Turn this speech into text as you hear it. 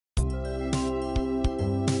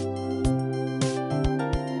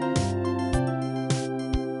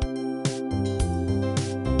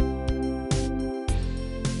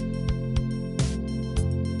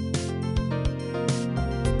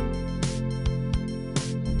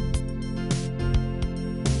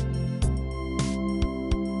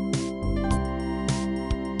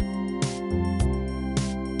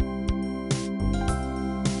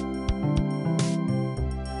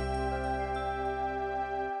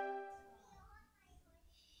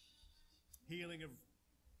healing of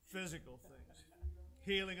physical things,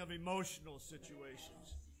 healing of emotional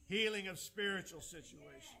situations, healing of spiritual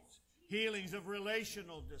situations, healings of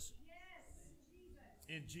relational disciplines.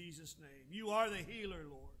 In Jesus' name. You are the healer,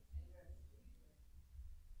 Lord.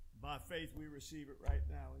 By faith we receive it right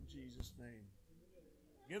now in Jesus' name.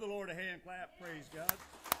 Give the Lord a hand clap. Praise God.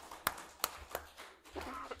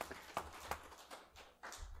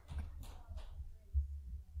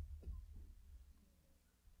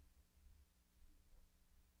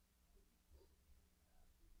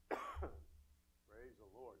 Praise the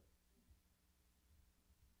Lord.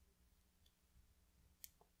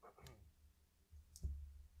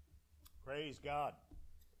 Praise God.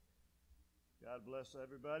 God bless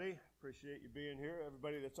everybody. Appreciate you being here.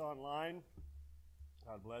 Everybody that's online,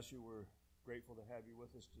 God bless you. We're grateful to have you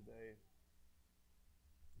with us today,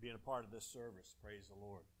 being a part of this service. Praise the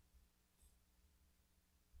Lord.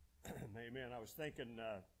 Amen. I was thinking,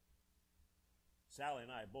 Sally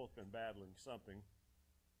and I have both been battling something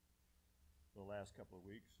for the last couple of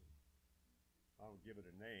weeks. I don't give it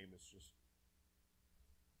a name. It's just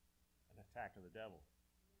an attack of the devil.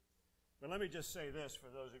 But let me just say this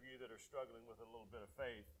for those of you that are struggling with a little bit of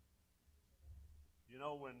faith. You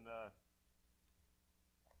know, when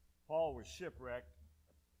Paul was shipwrecked,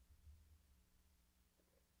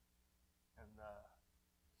 and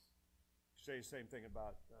say the same thing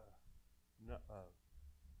about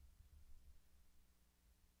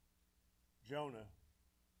Jonah,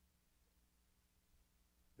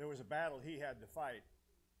 there was a battle he had to fight.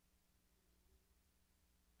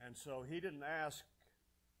 And so he didn't ask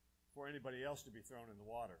for anybody else to be thrown in the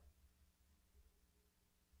water.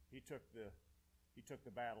 He took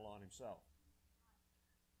the battle on himself.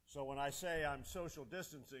 So when I say I'm social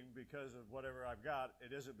distancing because of whatever I've got,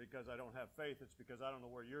 it isn't because I don't have faith, it's because I don't know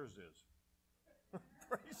where yours is.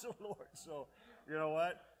 Praise the Lord. So, you know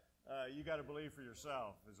what? You got to believe for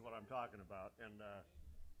yourself is what I'm talking about. And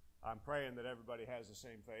I'm praying that everybody has the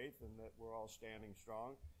same faith and that we're all standing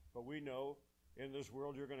strong. But we know in this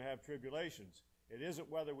world you're going to have tribulations. It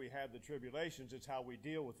isn't whether we have the tribulations, it's how we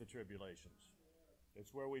deal with the tribulations.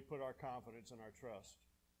 It's where we put our confidence and our trust.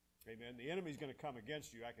 Amen. The enemy's going to come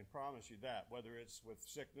against you, I can promise you that, whether it's with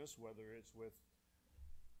sickness, whether it's with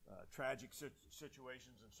tragic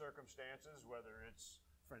situations and circumstances, whether it's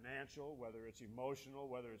financial, whether it's emotional,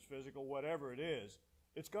 whether it's physical, whatever it is,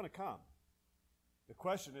 it's going to come. The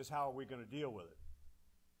question is, how are we going to deal with it?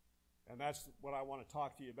 And that's what I want to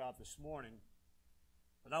talk to you about this morning.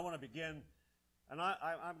 And I want to begin. And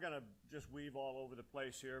I'm going to just weave all over the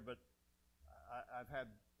place here, but I've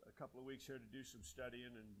had a couple of weeks here to do some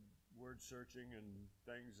studying and word searching and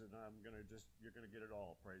things, and you're going to get it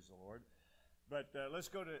all, praise the Lord. But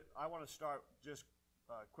let's go to, I want to start just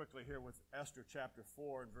quickly here with Esther chapter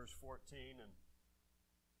 4 and verse 14, and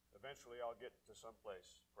eventually I'll get to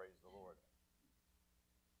someplace, praise the Lord.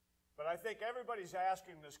 But I think everybody's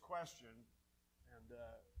asking this question,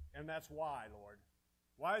 and that's why, Lord.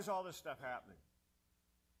 Why is all this stuff happening?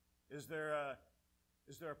 Is there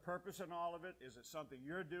a purpose in all of it? Is it something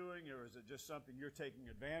you're doing, or is it just something you're taking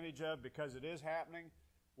advantage of because it is happening?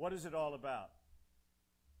 What is it all about?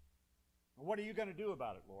 And what are you going to do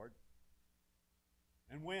about it, Lord?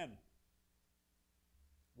 And when?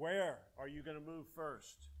 Where are you going to move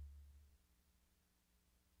first?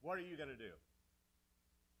 What are you going to do?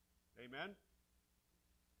 Amen?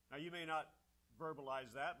 Now, you may not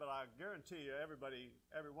verbalize that, but I guarantee you every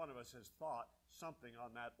one of us has thought something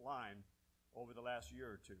on that line over the last year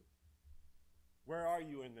or two. Where are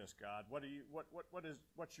you in this, God? What's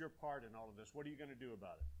your part in all of this? What are you going to do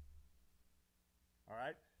about it? All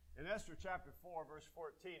right? In Esther chapter 4, verse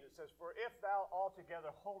 14, it says, "For if thou altogether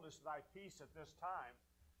holdest thy peace at this time,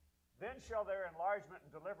 then shall their enlargement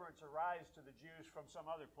and deliverance arise to the Jews from some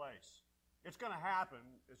other place." It's going to happen.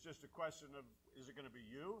 It's just a question of, is it going to be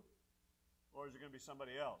you? Or is it going to be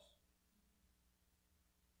somebody else?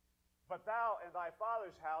 "But thou and thy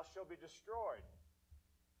father's house shall be destroyed."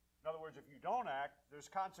 In other words, if you don't act, there's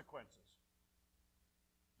consequences.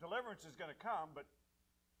 Deliverance is going to come, but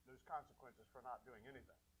there's consequences for not doing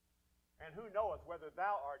anything. "And who knoweth whether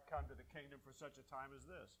thou art come to the kingdom for such a time as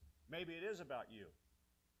this?" Maybe it is about you.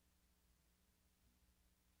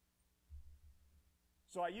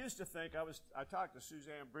 So I used to think, I talked to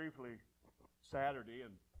Suzanne briefly Saturday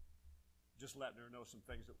and just letting her know some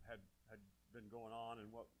things that had been going on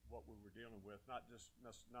and what we were dealing with, not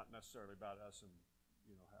necessarily about us and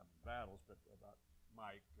having battles, but about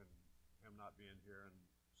Mike and him not being here and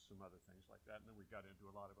some other things like that. And then we got into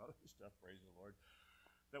a lot of other stuff, praise the Lord,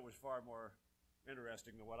 that was far more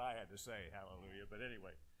interesting than what I had to say, hallelujah. But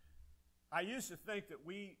anyway, I used to think that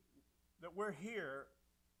we're here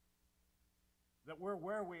that we're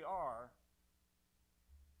where we are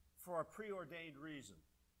for a preordained reason.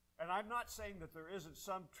 And I'm not saying that there isn't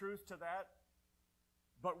some truth to that,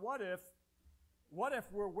 but what if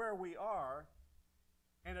we're where we are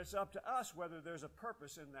and it's up to us whether there's a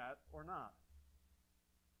purpose in that or not?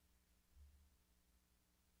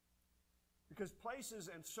 Because places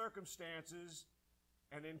and circumstances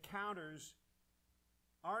and encounters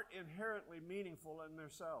aren't inherently meaningful in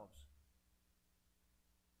themselves.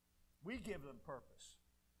 We give them purpose.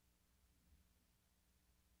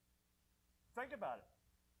 Think about it.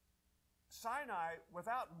 Sinai,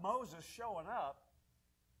 without Moses showing up,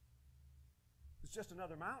 is just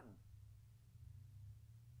another mountain.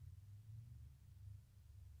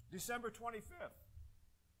 December 25th,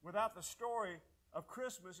 without the story of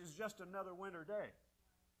Christmas, is just another winter day.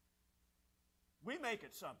 We make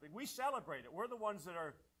it something. We celebrate it. We're the ones that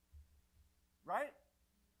are, right?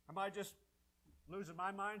 Am I just losing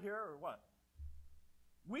my mind here or what?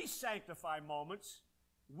 We sanctify moments.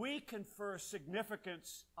 We confer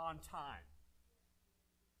significance on time.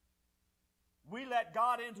 We let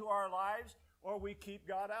God into our lives or we keep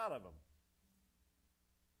God out of them.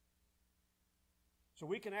 So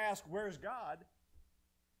we can ask, where's God?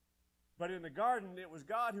 But in the garden, it was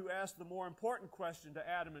God who asked the more important question to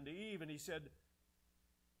Adam and to Eve, and he said,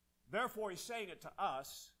 therefore he's saying it to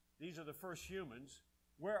us, these are the first humans,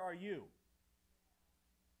 where are you?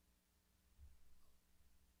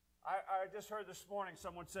 I just heard this morning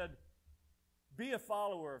someone said, be a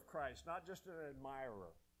follower of Christ, not just an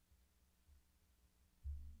admirer.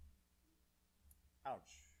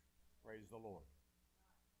 Ouch. Praise the Lord.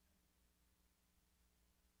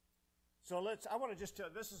 So I want to just tell,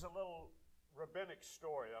 this is a little rabbinic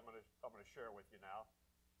story I'm going to share with you now.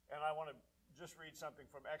 And I want to just read something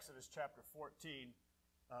from Exodus chapter 14,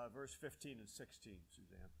 verse 15 and 16,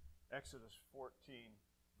 Suzanne. Exodus 14,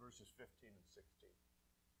 verses 15 and 16.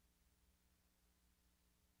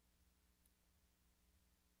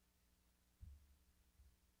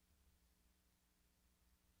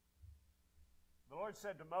 The Lord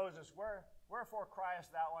said to Moses, wherefore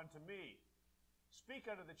criest thou unto me?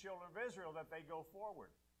 Speak unto the children of Israel that they go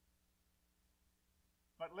forward.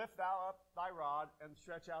 But lift thou up thy rod, and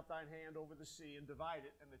stretch out thine hand over the sea, and divide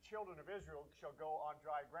it, and the children of Israel shall go on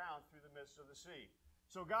dry ground through the midst of the sea.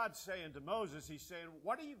 So God's saying to Moses, he's saying,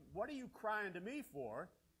 what are you crying to me for?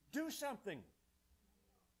 Do something.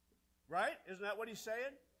 Right? Isn't that what he's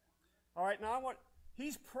saying? All right, now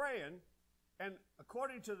he's praying, and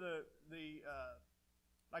according to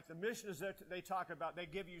like the Mishnahs that they talk about, they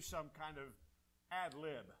give you some kind of ad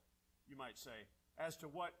lib, you might say, as to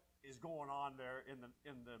what is going on there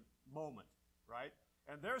in the moment, right?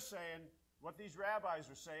 And they're saying, what these rabbis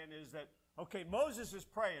are saying is that, okay, Moses is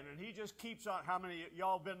praying, and he just keeps on. How many of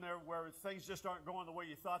y'all been there where things just aren't going the way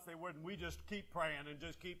you thought they would, and we just keep praying and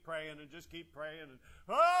just keep praying and just keep praying, and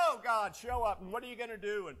oh, God, show up, and what are you going to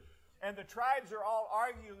do? And the tribes are all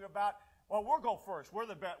arguing about, well, we'll go first. We're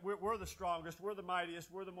the best. We're the strongest. We're the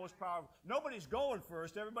mightiest. We're the most powerful. Nobody's going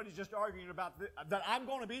first. Everybody's just arguing about that I'm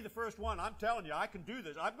going to be the first one. I'm telling you, I can do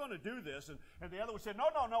this. I'm going to do this. And the other one said, no,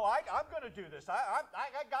 I'm going to do this. I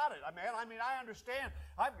got it, man. I mean, I understand.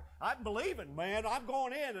 I'm believing, man. I'm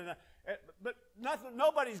going in. But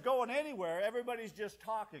nobody's going anywhere. Everybody's just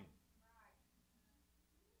talking.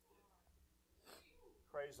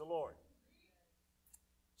 Praise the Lord.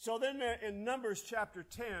 So then in Numbers chapter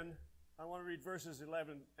 10, I want to read verses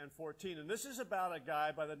 11 and 14. And this is about a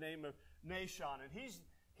guy by the name of Nahshon. And he's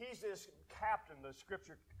this captain. The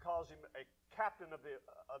scripture calls him a captain of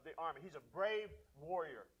the army. He's a brave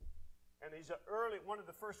warrior. And he's one of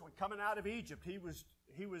the first ones coming out of Egypt. He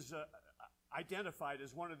was identified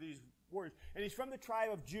as one of these warriors. And he's from the tribe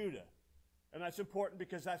of Judah. And that's important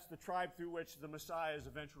because that's the tribe through which the Messiah is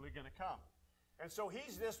eventually going to come. And so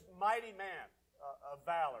he's this mighty man of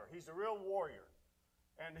valor. He's a real warrior.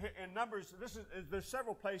 And in Numbers, there's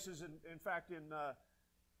several places. In fact,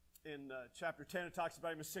 in chapter 10, it talks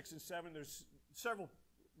about him in 6 and 7. There's several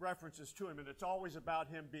references to him, and it's always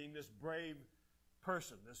about him being this brave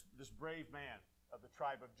person, this brave man of the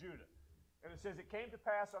tribe of Judah. And it says, it came to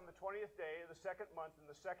pass on the 20th day of the second month in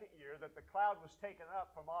the second year that the cloud was taken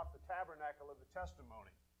up from off the tabernacle of the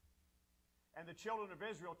testimony. And the children of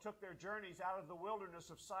Israel took their journeys out of the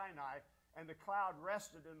wilderness of Sinai, and the cloud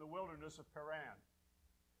rested in the wilderness of Paran.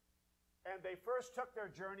 And they first took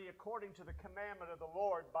their journey according to the commandment of the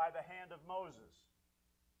Lord by the hand of Moses.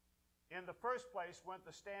 In the first place went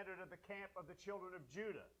the standard of the camp of the children of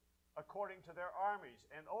Judah, according to their armies.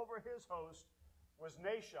 And over his host was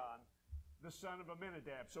Nahshon, the son of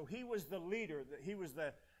Amminadab. So he was the leader. He was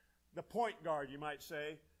the point guard, you might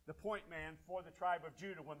say, the point man for the tribe of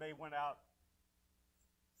Judah when they went out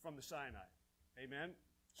from the Sinai. Amen?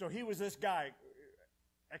 So he was this guy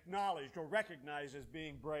acknowledged or recognized as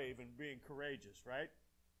being brave and being courageous, right?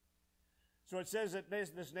 So it says that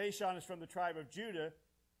this nation is from the tribe of Judah,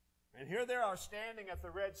 and here they are standing at the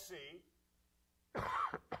Red Sea.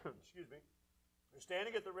 Excuse me. They're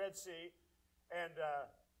standing at the Red Sea, and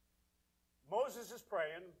Moses is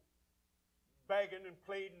praying, begging and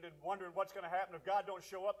pleading and wondering what's going to happen. If God don't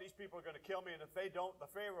show up, these people are going to kill me, and if they don't, the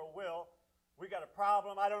Pharaoh will. We got a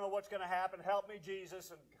problem. I don't know what's going to happen. Help me,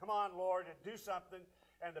 Jesus, and come on, Lord, and do something.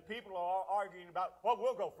 And the people are all arguing about, well,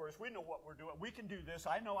 we'll go first. We know what we're doing. We can do this.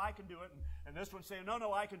 I know I can do it. And this one's saying,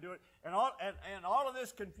 no, I can do it. And all of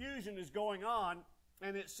this confusion is going on.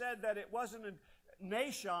 And it said that it wasn't a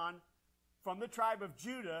nation from the tribe of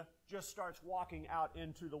Judah just starts walking out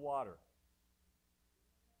into the water.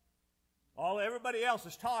 Everybody else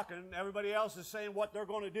is talking. Everybody else is saying what they're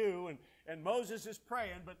going to do. And Moses is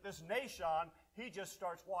praying. But this nation, he just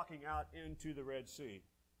starts walking out into the Red Sea.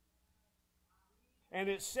 And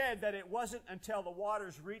it said that it wasn't until the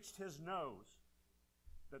waters reached his nose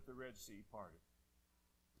that the Red Sea parted.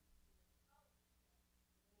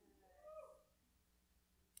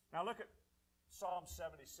 Now look at Psalm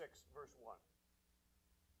 76, verse 1.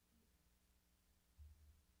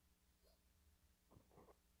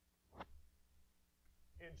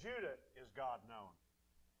 In Judah is God known.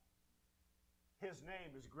 His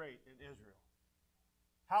name is great in Israel.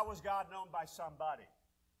 How was God known by somebody?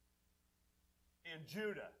 In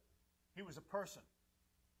Judah, he was a person.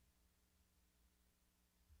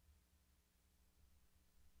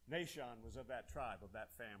 Nashon was of that tribe, of that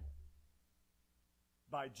family.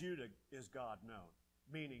 By Judah is God known,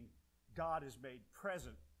 meaning God is made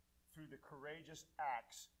present through the courageous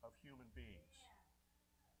acts of human beings.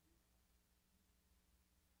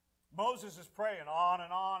 Moses is praying on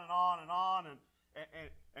and on and on and on,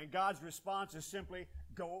 and God's response is simply,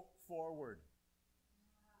 go forward.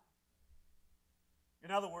 In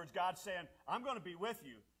other words, God's saying, I'm going to be with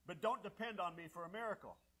you, but don't depend on me for a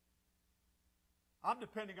miracle. I'm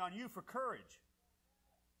depending on you for courage.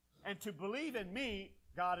 And to believe in me,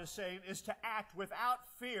 God is saying, is to act without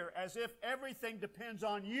fear as if everything depends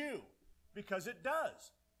on you, because it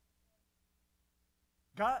does.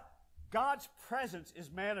 God's presence is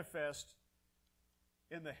manifest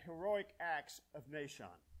in the heroic acts of Nashon.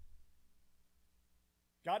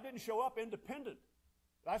 God didn't show up independent.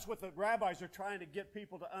 That's what the rabbis are trying to get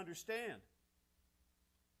people to understand.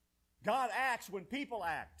 God acts when people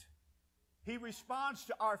act. He responds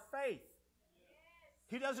to our faith.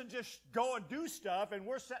 He doesn't just go and do stuff and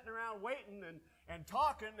we're sitting around waiting and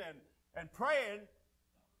talking and praying.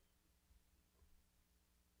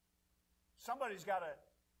 Somebody's got to,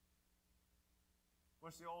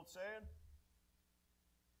 what's the old saying?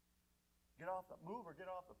 Move or get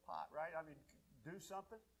off the pot, right? I mean, do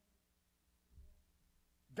something.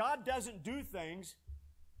 God doesn't do things.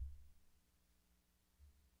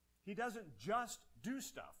 He doesn't just do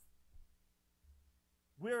stuff.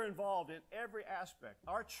 We're involved in every aspect.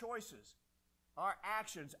 Our choices, our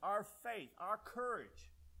actions, our faith, our courage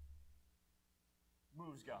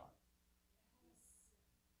moves God.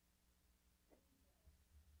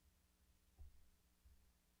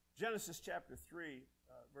 Genesis chapter 3,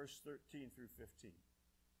 verse 13 through 15.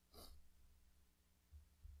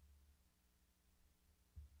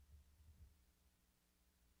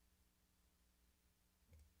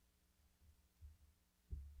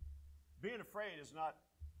 Being afraid is not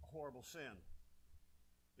a horrible sin.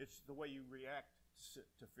 It's the way you react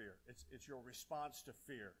to fear. It's your response to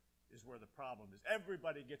fear is where the problem is.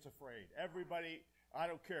 Everybody gets afraid. Everybody, I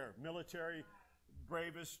don't care, military,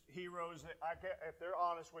 bravest heroes, if they're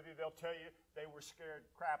honest with you, they'll tell you they were scared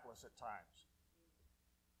crapless at times.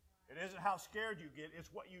 It isn't how scared you get,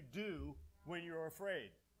 it's what you do when you're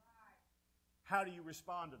afraid. How do you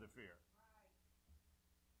respond to the fear?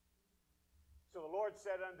 So the Lord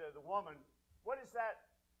said unto the woman, what is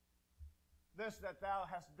this that thou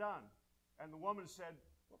hast done? And the woman said,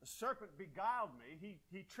 well, the serpent beguiled me,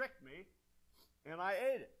 he tricked me, and I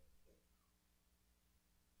ate it.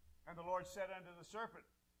 And the Lord said unto the serpent,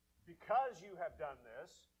 because you have done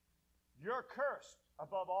this, you're cursed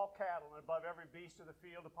above all cattle and above every beast of the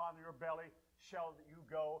field. Upon your belly shall you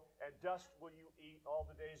go, and dust will you eat all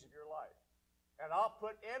the days of your life. And I'll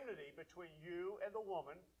put enmity between you and the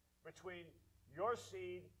woman, between your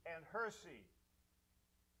seed and her seed.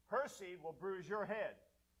 Her seed will bruise your head,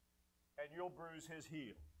 and you'll bruise his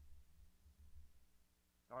heel.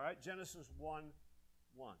 All right, Genesis 1:1.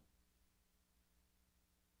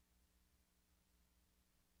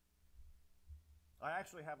 I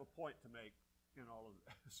actually have a point to make in all of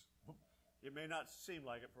this. It may not seem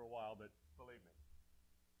like it for a while, but believe me.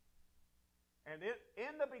 And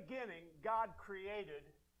in the beginning, God created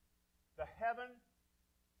the heaven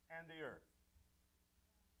and the earth.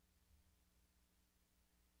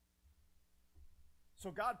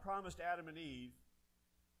 So God promised Adam and Eve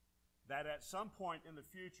that at some point in the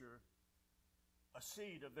future, a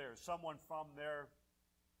seed of theirs, someone from their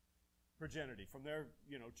progeny, from their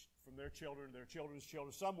children, their children's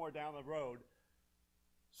children, somewhere down the road,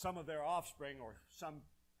 some of their offspring or some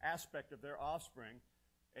aspect of their offspring,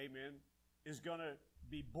 amen, is going to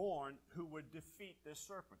be born who would defeat this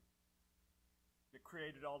serpent that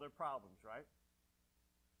created all their problems, right?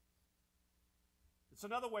 It's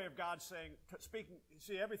another way of God saying, speaking,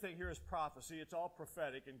 see, everything here is prophecy. It's all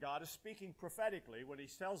prophetic, and God is speaking prophetically when He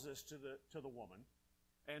tells this to the woman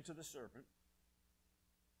and to the serpent,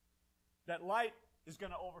 that light is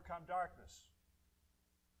going to overcome darkness.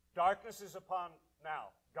 Darkness is upon now.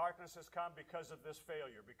 Darkness has come because of this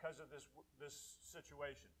failure, because of this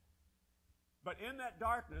situation. But in that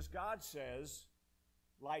darkness, God says,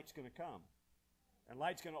 light's going to come. And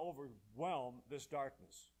light's going to overwhelm this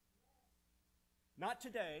darkness. Not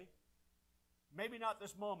today, maybe not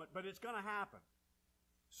this moment, but it's going to happen.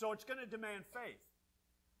 So it's going to demand faith.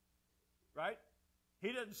 Right?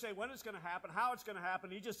 He doesn't say when it's going to happen, how it's going to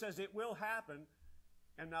happen. He just says it will happen,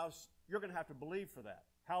 and now you're going to have to believe for that.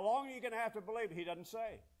 How long are you going to have to believe? He doesn't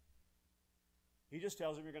say. He just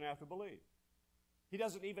tells them you're going to have to believe. He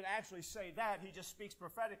doesn't even actually say that. He just speaks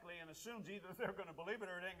prophetically and assumes either they're going to believe it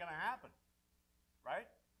or it ain't going to happen. Right?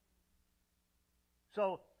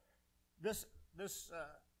 So that's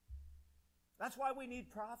why we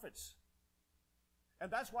need prophets.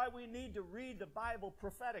 And that's why we need to read the Bible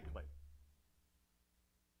prophetically.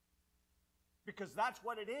 Because that's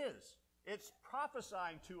what it is. It's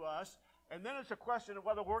prophesying to us, and then it's a question of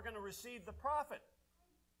whether we're going to receive the prophet.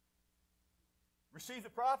 Receive the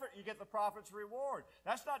prophet, you get the prophet's reward.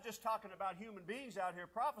 That's not just talking about human beings out here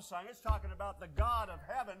prophesying. It's talking about the God of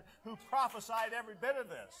heaven who prophesied every bit of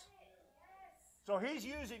this. So He's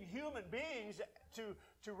using human beings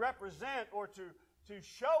to represent or to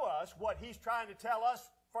show us what He's trying to tell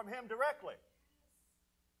us from Him directly.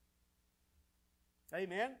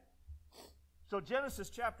 Amen? So Genesis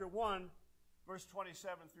chapter 1, verse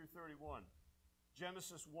 27 through 31.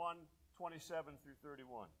 Genesis 1, 27 through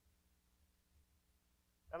 31.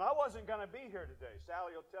 And I wasn't going to be here today.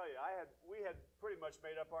 Sally will tell you, we had pretty much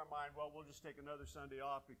made up our mind, well, we'll just take another Sunday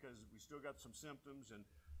off because we still got some symptoms and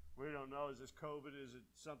we don't know, is this COVID, is it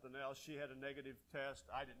something else? She had a negative test.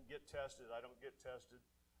 I didn't get tested. I don't get tested.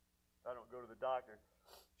 I don't go to the doctor.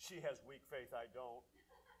 She has weak faith. I don't.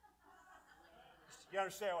 You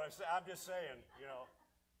understand what I'm saying? I'm just saying,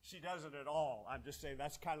 she doesn't at all. I'm just saying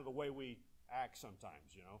that's kind of the way we act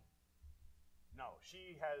sometimes, No,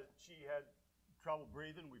 she had trouble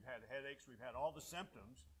breathing. We've had headaches. We've had all the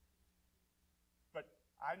symptoms. But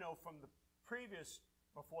I know from the previous,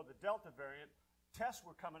 before the Delta variant, tests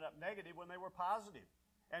were coming up negative when they were positive.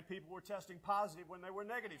 And people were testing positive when they were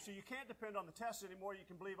negative. So you can't depend on the tests anymore. You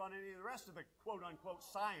can believe on any of the rest of the quote-unquote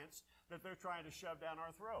science that they're trying to shove down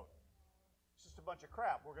our throat. It's just a bunch of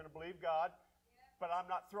crap. We're going to believe God, but I'm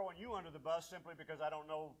not throwing you under the bus simply because I don't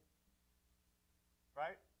know,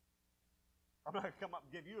 right? I'm not going to come up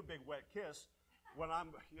and give you a big wet kiss when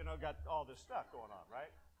I'm, got all this stuff going on,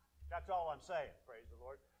 right? That's all I'm saying, praise the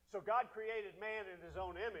Lord. So God created man in His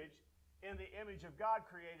own image. In the image of God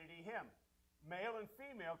created He him. Male and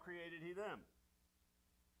female created He them.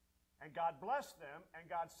 And God blessed them, and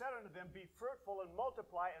God said unto them, be fruitful and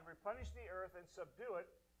multiply and replenish the earth and subdue it,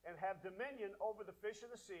 and have dominion over the fish of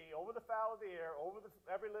the sea, over the fowl of the air, over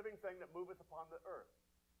every living thing that moveth upon the earth.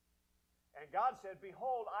 And God said,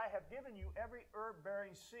 behold, I have given you every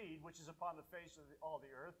herb-bearing seed which is upon the face of all the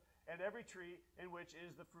earth, and every tree in which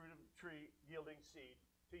is the fruit of the tree yielding seed.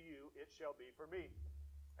 To you it shall be for meat.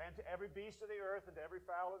 And to every beast of the earth, and to every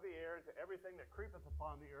fowl of the air, and to everything that creepeth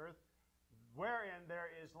upon the earth, wherein there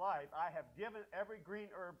is life, I have given every green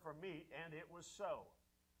herb for meat, and it was so.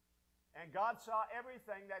 And God saw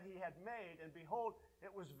everything that He had made, and behold,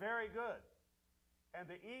 it was very good. And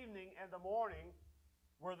the evening and the morning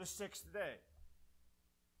were the sixth day.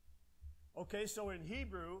 Okay, so in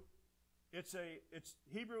Hebrew,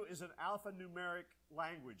 Hebrew is an alphanumeric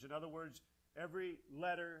language. In other words, every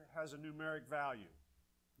letter has a numeric value.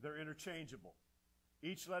 They're interchangeable.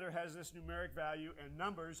 Each letter has this numeric value, and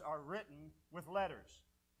numbers are written with letters.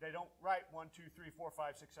 They don't write 1, 2, 3, 4,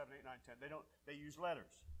 5, 6, 7, 8, 9, 10. They use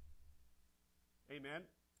letters. Amen?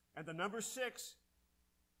 And the number 6,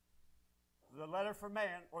 the letter for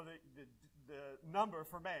man, or the number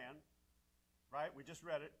for man, right? We just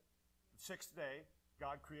read it. The sixth day,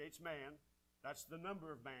 God creates man. That's the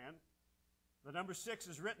number of man. The number 6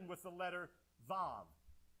 is written with the letter Vav.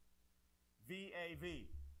 V-A-V.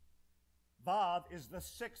 Vav is the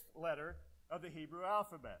 6th letter of the Hebrew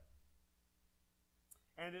alphabet.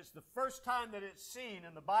 And it's the first time that it's seen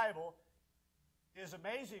in the Bible is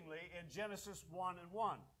amazingly in Genesis 1 and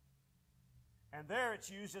 1. And there it's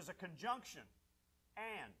used as a conjunction.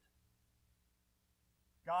 And.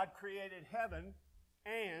 God created heaven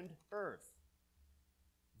and earth.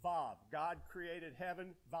 Vav. God created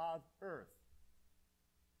heaven, Vav, earth.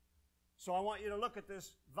 So I want you to look at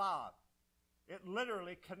this Vav. It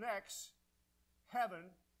literally connects heaven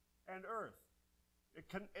and earth.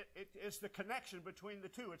 It's the connection between the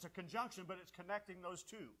two. It's a conjunction, but it's connecting those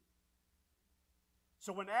two.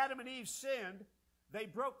 So when Adam and Eve sinned, they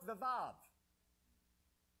broke the Vav.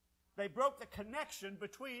 They broke the connection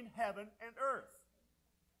between heaven and earth.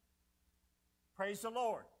 Praise the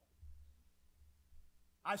Lord.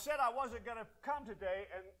 I said I wasn't going to come today,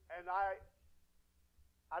 and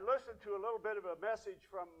I listened to a little bit of a message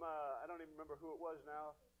from, I don't even remember who it was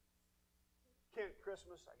now. Kent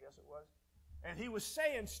Christmas, I guess it was. And he was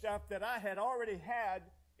saying stuff that I had already had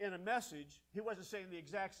in a message. He wasn't saying the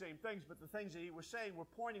exact same things, but the things that he was saying were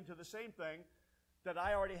pointing to the same thing that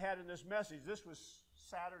I already had in this message. This was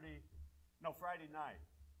Friday night.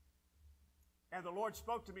 And the Lord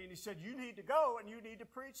spoke to me and He said, you need to go and you need to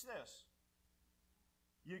preach this.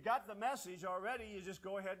 You got the message already, you just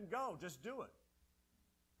go ahead and go. Just do it.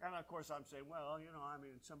 And of course I'm saying, well,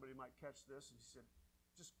 somebody might catch this. And he said,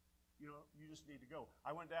 you just need to go.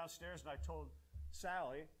 I went downstairs and I told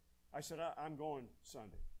Sally, I said, I'm going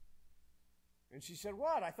Sunday. And she said,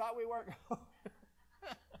 what? I thought we weren't going.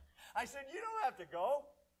 I said, you don't have to go.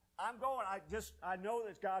 I'm going. I know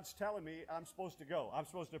that God's telling me I'm supposed to go. I'm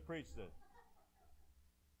supposed to preach this.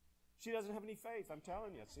 She doesn't have any faith, I'm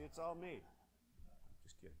telling you. See, it's all me.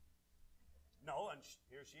 Just kidding. No, and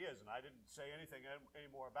here she is, and I didn't say anything any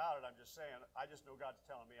more about it. I'm just saying, I just know God's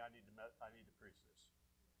telling me I need to preach this.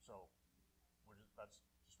 So, that's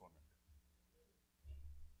just one minute.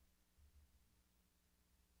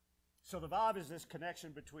 So the Vav is this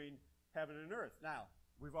connection between heaven and earth. Now,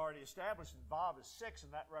 we've already established that Vav is 6,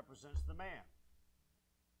 and that represents the man.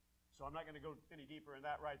 So I'm not going to go any deeper in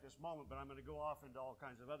that right this moment, but I'm going to go off into all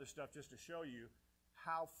kinds of other stuff just to show you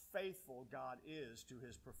how faithful God is to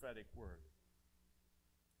His prophetic word.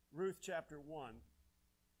 Ruth chapter 1,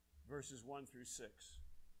 verses 1 through 6.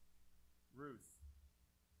 Ruth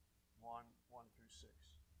 1 through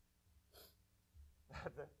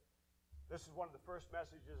 6. This is one of the first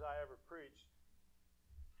messages I ever preached.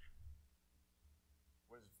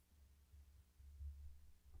 Was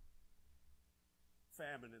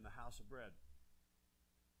famine in the house of bread.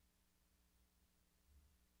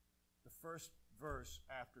 The first verse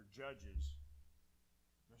after Judges,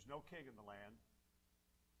 there's no king in the land.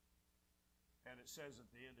 And it says at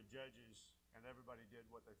the end of Judges, and everybody did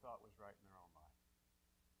what they thought was right in their own mind.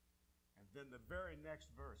 And then the very next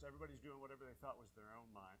verse, everybody's doing whatever they thought was their own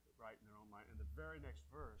mind, right in their own mind. And the very next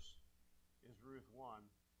verse is Ruth 1,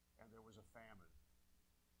 and there was a famine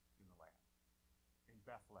in the land, in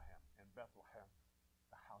Bethlehem,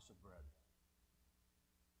 the house of bread.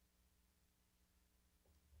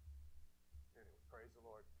 Anyway, praise the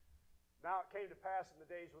Lord. Now it came to pass in the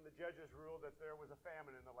days when the judges ruled that there was a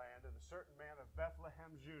famine in the land, and a certain man of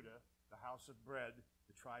Bethlehem, Judah, the house of bread,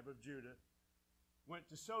 the tribe of Judah, went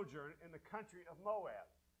to sojourn in the country of Moab,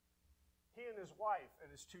 he and his wife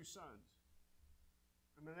and his 2 sons.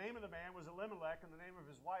 And the name of the man was Elimelech, and the name of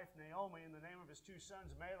his wife Naomi, and the name of his 2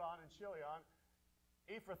 sons Mahlon and Chilion,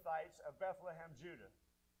 Ephrathites of Bethlehem, Judah.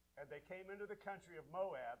 And they came into the country of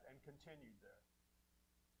Moab and continued there.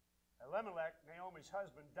 Elimelech, Naomi's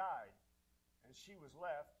husband, died, and she was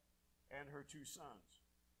left and her 2 sons.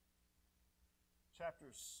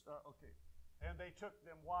 And they took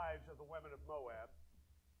them wives of the women of Moab.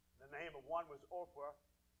 The name of one was Orpah,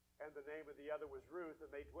 and the name of the other was Ruth,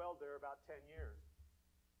 and they dwelled there about 10 years.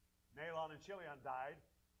 Mahlon and Chilion died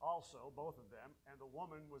also, both of them, and the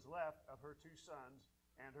woman was left of her 2 sons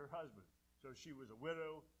and her husband. So she was a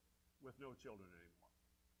widow with no children anymore.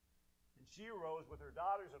 And she arose with her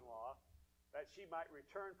daughters-in-law that she might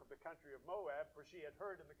return from the country of Moab, for she had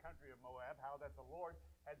heard in the country of Moab how that the Lord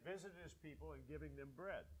had visited His people in giving them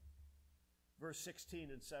bread. Verse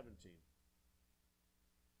 16 and 17.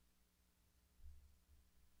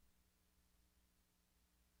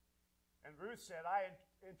 And Ruth said, I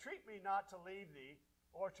entreat me not to leave thee,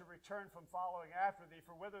 or to return from following after thee,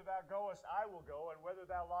 for whither thou goest I will go, and whither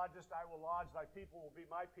thou lodgest I will lodge, thy people will be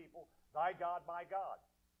my people, thy God my God.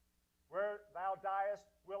 Where thou diest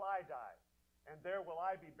will I die, and there will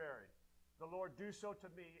I be buried. The Lord do so to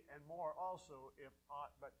me, and more also, if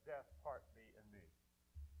aught but death part thee and me.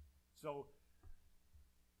 So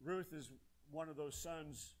Ruth is one of those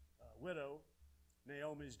sons' widow,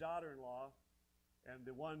 Naomi's daughter-in-law, and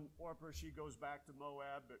the one Orpah, she goes back to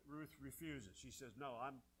Moab, but Ruth refuses. She says, no,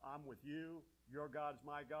 I'm with you. Your God's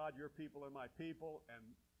my God. Your people are my people. And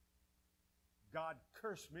God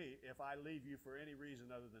curse me if I leave you for any reason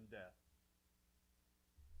other than death.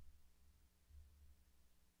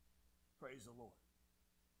 Praise the Lord.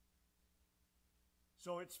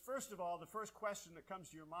 So it's, first of all, the first question that comes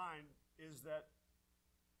to your mind is that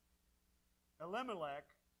Elimelech,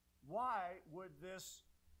 why would this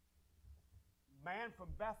man from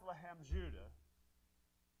Bethlehem, Judah,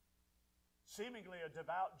 seemingly a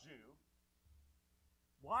devout Jew,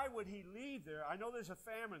 why would he leave there? I know there's a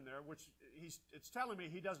famine there, which it's telling me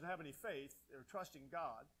he doesn't have any faith or trust in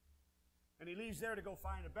God. And he leaves there to go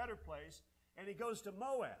find a better place, and he goes to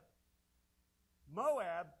Moab.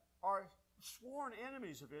 Moab are sworn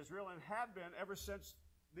enemies of Israel and have been ever since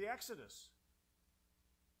the Exodus.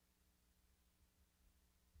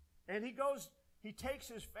 And he takes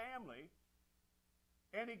his family,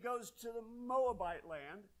 and he goes to the Moabite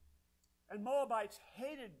land, and Moabites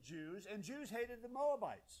hated Jews, and Jews hated the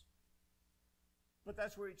Moabites. But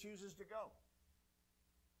that's where he chooses to go.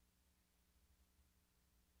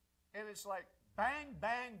 And it's like bang,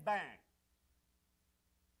 bang, bang.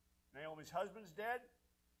 Naomi's husband's dead,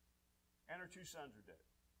 and her 2 sons are dead.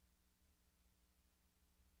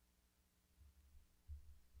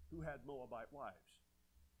 Who had Moabite wives.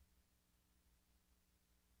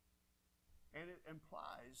 And it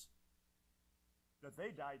implies that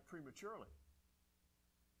they died prematurely.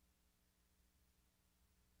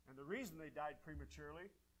 And the reason they died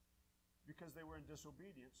prematurely, because they were in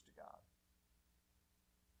disobedience to God.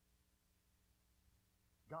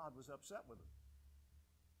 God was upset with them.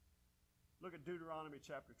 Look at Deuteronomy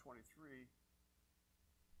chapter 23,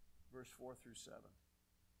 verse 4 through 7.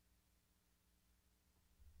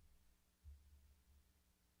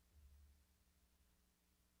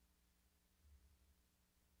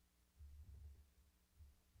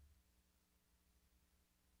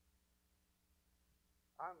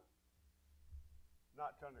 I'm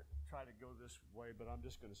not going to try to go this way, but I'm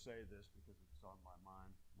just going to say this because it's on my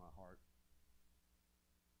mind, my heart.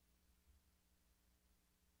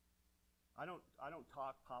 I don't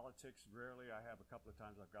talk politics rarely. I have a couple of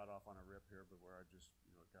times I've got off on a rip here, but where I just,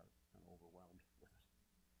 got kind of overwhelmed with it.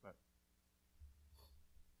 But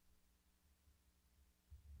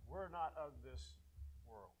we're not of this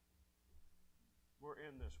world. We're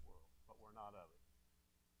in this world, but we're not of it.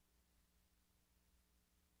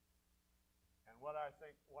 And what I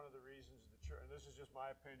think one of the reasons the church, and this is just my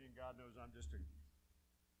opinion, God knows I'm just a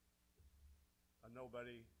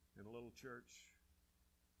nobody in a little church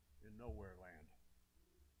in nowhere land.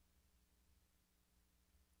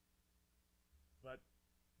 But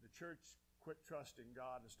the church quit trusting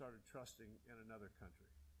God and started trusting in another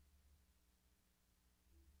country.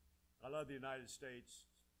 I love the United States.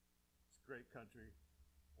 It's a great country,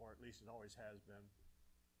 or at least it always has been.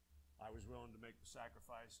 I was willing to make the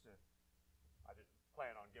sacrifice I didn't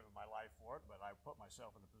plan on giving my life for it, but I put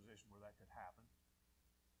myself in a position where that could happen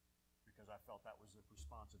because I felt that was the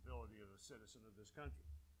responsibility of a citizen of this country.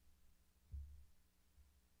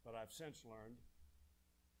 But I've since learned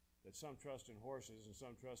that some trust in horses and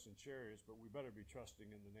some trust in chariots, but we better be trusting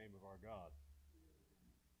in the name of our God.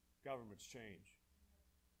 Governments change.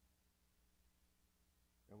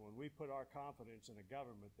 And when we put our confidence in a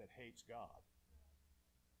government that hates God,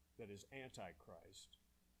 that is anti-Christ,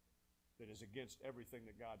 that is against everything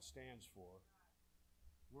that God stands for,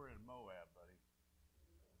 we're in Moab, buddy.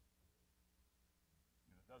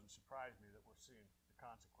 And it doesn't surprise me that we're seeing the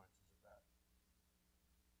consequences of that.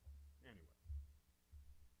 Anyway.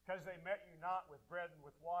 Because they met you not with bread and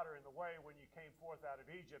with water in the way when you came forth out of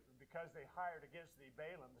Egypt, and because they hired against thee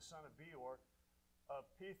Balaam, the son of Beor, of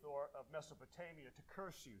Pethor of Mesopotamia, to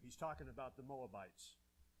curse you. He's talking about the Moabites.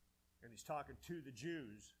 And he's talking to the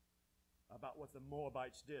Jews about what the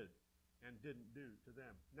Moabites did and didn't do to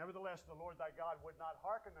them. Nevertheless, the Lord thy God would not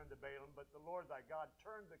hearken unto Balaam, but the Lord thy God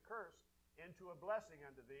turned the curse into a blessing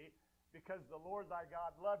unto thee, because the Lord thy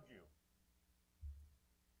God loved you.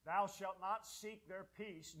 Thou shalt not seek their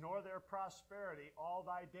peace, nor their prosperity all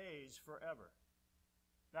thy days forever.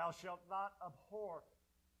 Thou shalt not abhor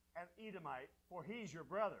an Edomite, for he's your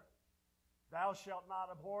brother. Thou shalt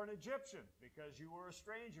not abhor an Egyptian, because you were a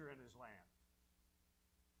stranger in his land.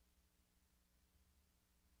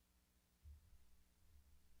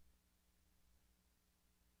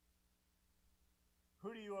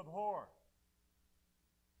 Who do you abhor?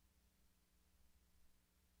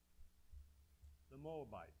 The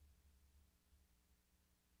Moabite.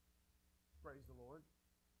 Praise the Lord.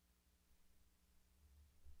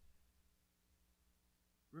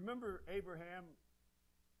 Remember Abraham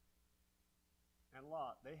and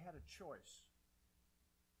Lot, they had a choice.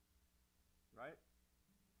 Right?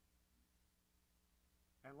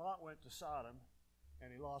 And Lot went to Sodom,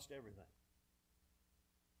 and he lost everything.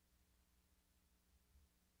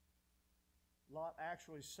 Lot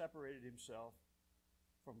actually separated himself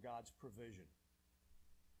from God's provision,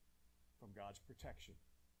 from God's protection.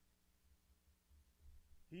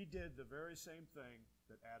 He did the very same thing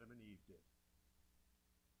that Adam and Eve did.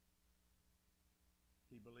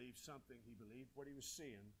 He believed something. He believed what he was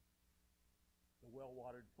seeing, the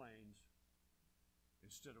well-watered plains,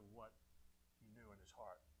 instead of what he knew in his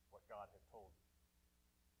heart, what God had told him.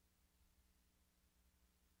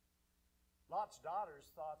 Lot's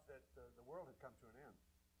daughters thought that the world had come to an end.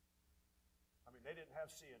 I mean, they didn't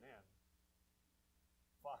have CNN,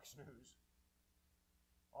 Fox News.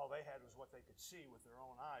 All they had was what they could see with their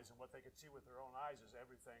own eyes, and what they could see with their own eyes is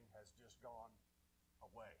everything has just gone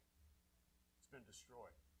away. It's been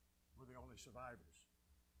destroyed. We're the only survivors.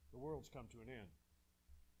 The world's come to an end.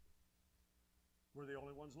 We're the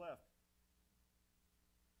only ones left.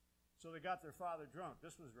 So they got their father drunk.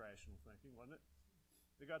 This was rational thinking, wasn't it?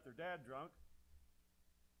 They got their dad drunk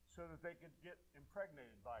so that they could get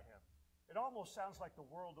impregnated by him. It almost sounds like the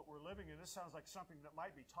world that we're living in. This sounds like something that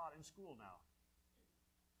might be taught in school now.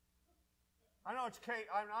 I know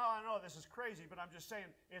I know this is crazy, but I'm just saying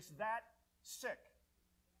it's that sick.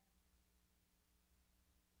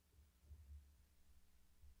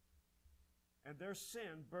 And their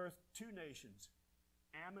sin birthed two nations,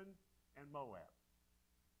 Ammon and Moab.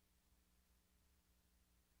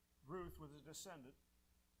 Ruth was a descendant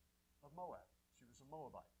of Moab. She was a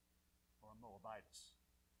Moabite, or a Moabitess.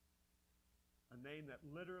 A name that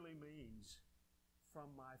literally means,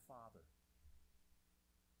 from my father.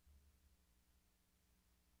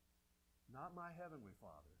 Not my heavenly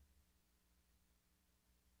Father,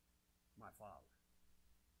 my Father.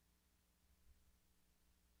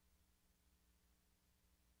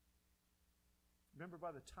 Remember,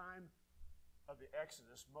 by the time of the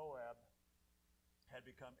Exodus, Moab had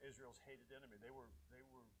become Israel's hated enemy. They were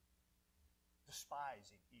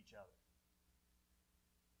despising each other.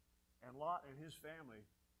 And Lot and his family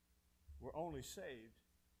were only saved,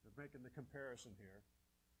 they're making the comparison here,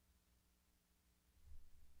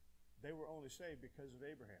 they were only saved because of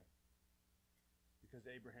Abraham. Because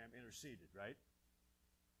Abraham interceded, right?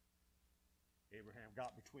 Abraham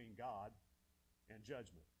got between God and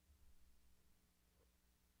judgment.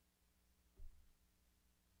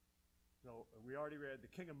 So we already read the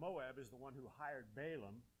king of Moab is the one who hired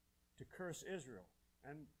Balaam to curse Israel.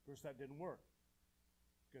 And of course that didn't work.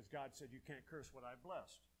 Because God said you can't curse what I've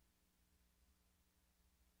blessed.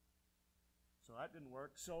 So that didn't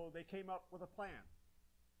work. So they came up with a plan.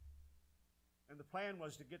 And the plan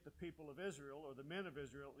was to get the people of Israel, or the men of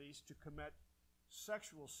Israel at least, to commit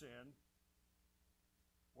sexual sin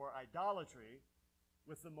or idolatry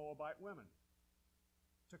with the Moabite women.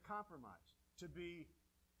 To compromise. To be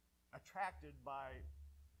attracted by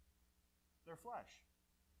their flesh.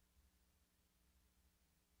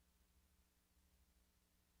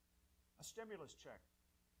 A stimulus check.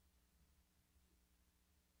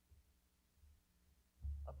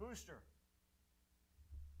 A booster.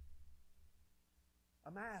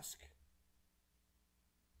 A mask.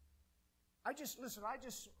 I just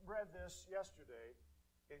read this yesterday.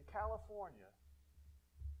 In California,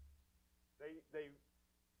 they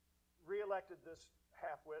re-elected this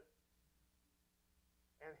halfwit,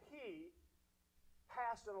 and he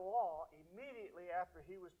passed a law immediately after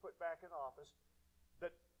he was put back in office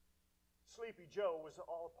that Sleepy Joe was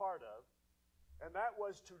all a part of, and that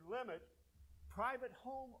was to limit private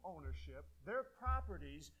home ownership, their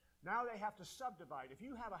properties. Now they have to subdivide. If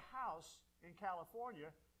you have a house in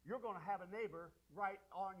California, you're going to have a neighbor right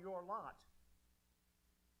on your lot.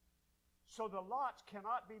 So the lots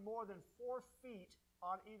cannot be more than 4 feet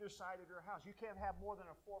on either side of your house. You can't have more than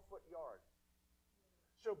a 4-foot yard.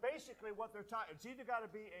 So basically what they're talking, it's either got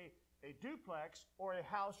to be a duplex or a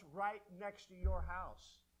house right next to your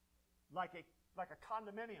house, like a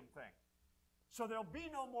condominium thing. So there'll be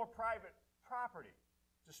no more private property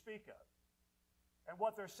to speak of. And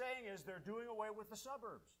what they're saying is they're doing away with the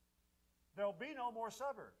suburbs. There'll be no more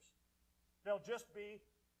suburbs. They'll just be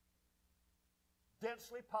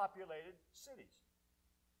densely populated cities.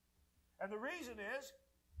 And the reason is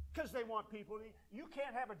because they want people you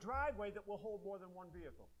can't have a driveway that will hold more than one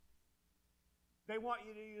vehicle. They want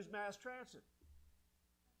you to use mass transit.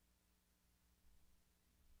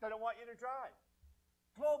 They don't want you to drive.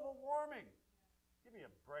 Global warming. Give me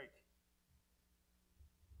a break.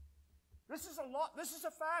 This is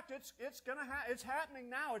a fact. It's happening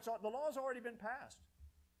now. The law's already been passed.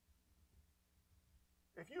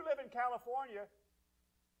 If you live in California,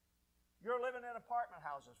 you're living in apartment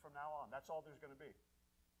houses from now on. That's all there's going to be.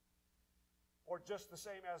 Or just the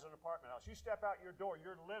same as an apartment house. You step out your door,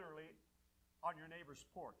 you're literally on your neighbor's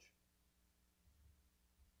porch.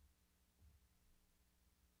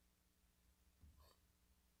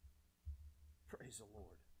 Praise the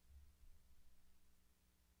Lord.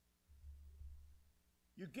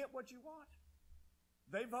 You get what you want.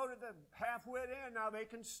 They voted them half-wit in. Now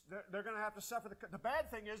they're going to have to suffer. The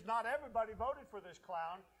bad thing is not everybody voted for this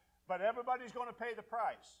clown, but everybody's going to pay the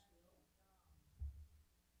price.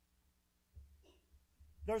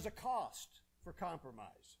 There's a cost for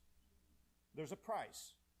compromise. There's a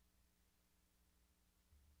price.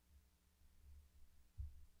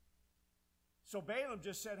 So Balaam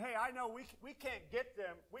just said, hey, I know we can't get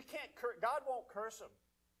them. God won't curse them.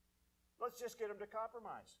 Let's just get them to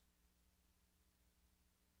compromise.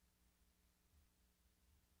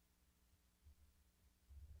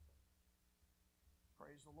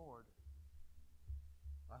 Praise the Lord.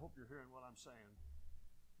 I hope you're hearing what I'm saying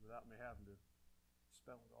without me having to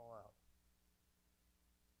spell it all out.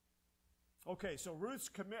 Okay, so Ruth's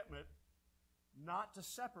commitment not to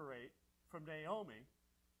separate from Naomi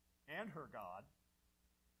and her God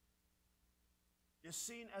is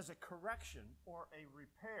seen as a correction or a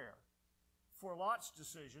repair for Lot's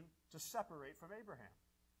decision to separate from Abraham.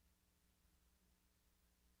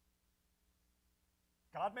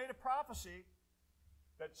 God made a prophecy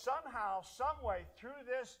that somehow, some way, through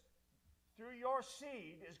your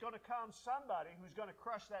seed is going to come somebody who's going to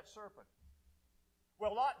crush that serpent.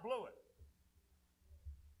 Well, Lot blew it.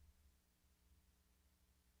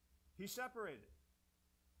 He separated.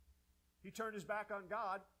 He turned his back on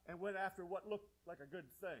God and went after what looked like a good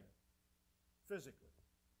thing, physically,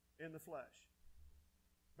 in the flesh.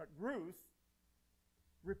 But Ruth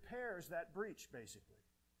repairs that breach, basically,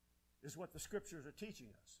 is what the Scriptures are teaching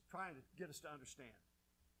us, trying to get us to understand.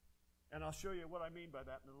 And I'll show you what I mean by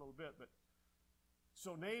that in a little bit. But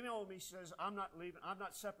so Naomi says, I'm not leaving, I'm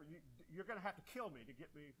not separate. You're going to have to kill me to get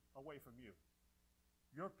me away from you.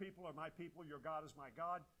 Your people are my people, your God is my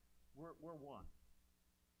God. We're one.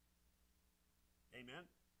 Amen?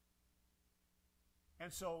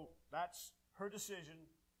 And so that's her decision.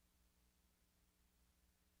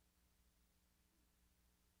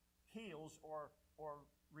 Heals or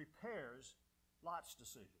repairs Lot's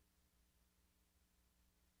decision.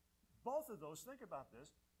 Both of those, think about this,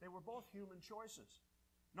 they were both human choices.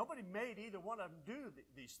 Nobody made either one of them do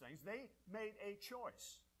these things. They made a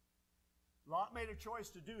choice. Lot made a choice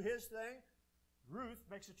to do his thing. Ruth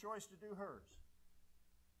makes a choice to do hers.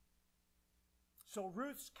 So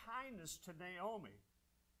Ruth's kindness to Naomi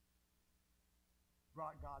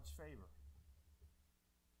brought God's favor.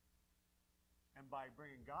 And by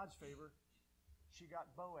bringing God's favor, she got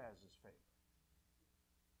Boaz's favor.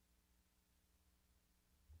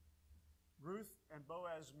 Ruth and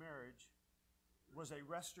Boaz's marriage was a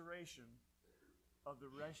restoration of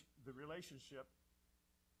the relationship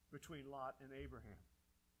between Lot and Abraham.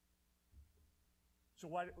 So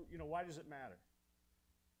why does it matter?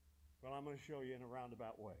 Well, I'm going to show you in a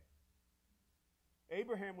roundabout way.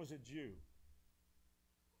 Abraham was a Jew.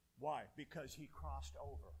 Why? Because he crossed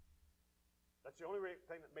over. That's the only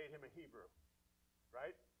thing that made him a Hebrew,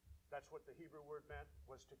 right? That's what the Hebrew word meant,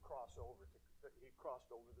 was to cross over. He crossed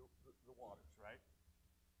over the waters, right?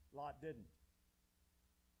 Lot didn't.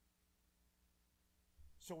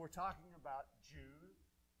 So we're talking about Jew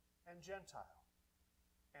and Gentile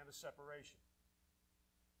and a separation.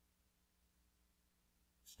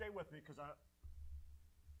 Stay with me because I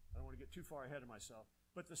don't want to get too far ahead of myself.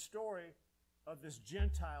 But the story of this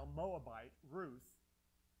Gentile Moabite, Ruth,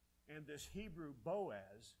 and this Hebrew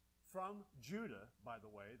Boaz from Judah, by the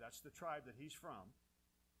way, that's the tribe that he's from,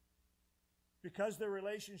 because their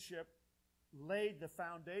relationship laid the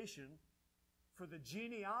foundation for the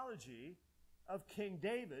genealogy of King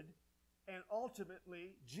David and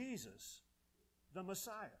ultimately Jesus, the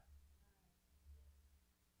Messiah.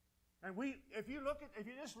 And if you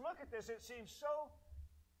just look at this, it seems so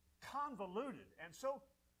convoluted and so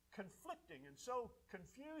conflicting and so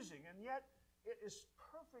confusing, and yet it is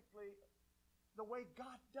perfectly the way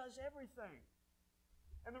God does everything.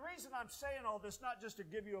 And the reason I'm saying all this, not just to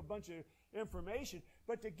give you a bunch of information,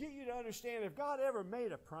 but to get you to understand if God ever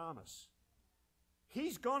made a promise,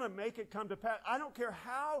 He's going to make it come to pass. I don't care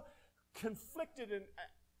how conflicted and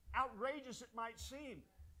outrageous it might seem,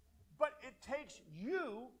 but it takes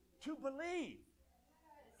you to believe.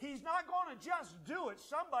 He's not going to just do it.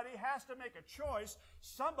 Somebody has to make a choice.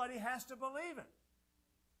 Somebody has to believe it.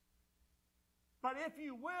 But if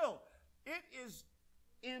you will, it is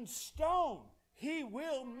in stone. He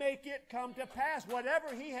will make it come to pass.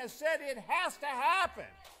 Whatever He has said, it has to happen.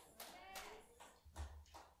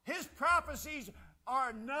 His prophecies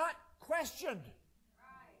are not questioned.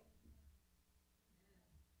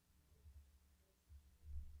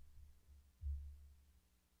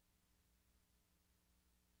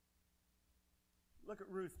 Look at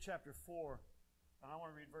Ruth chapter 4, and I want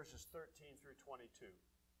to read verses 13 through 22.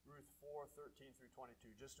 Ruth 4, 13 through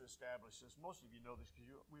 22, just to establish this. Most of you know this because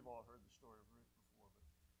we've all heard the story of Ruth before.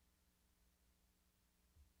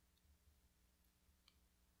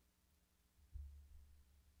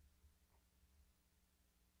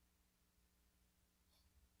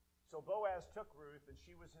 So Boaz took Ruth, and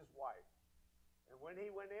she was his wife. And when he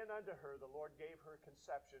went in unto her, the Lord gave her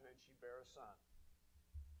conception, and she bare a son.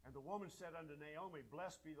 And the woman said unto Naomi,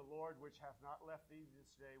 Blessed be the Lord, which hath not left thee this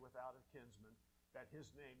day without a kinsman, that his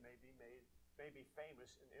name may be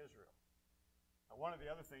famous in Israel. Now, one of the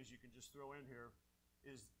other things you can just throw in here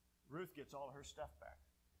is Ruth gets all her stuff back.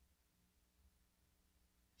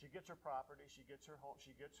 She gets her property, she gets her home,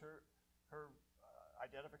 she gets her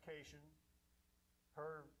identification,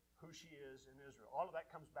 who she is in Israel. All of that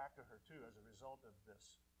comes back to her too as a result of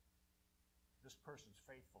this person's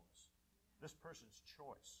faithfulness. This person's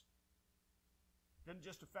choice. Didn't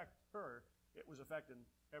just affect her, it was affecting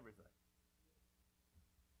everything.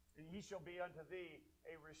 And he shall be unto thee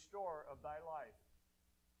a restorer of thy life.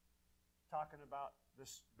 Talking about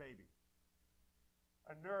this baby.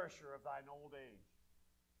 A nourisher of thine old age.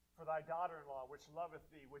 For thy daughter-in-law, which loveth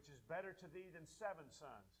thee, which is better to thee than 7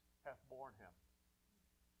 sons, hath borne him.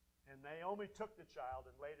 And Naomi took the child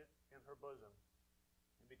and laid it in her bosom,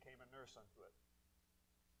 and became a nurse unto it.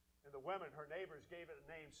 And the women, her neighbors, gave it a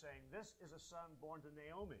name, saying, This is a son born to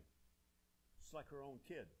Naomi. It's like her own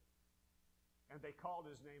kid. And they called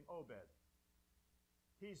his name Obed.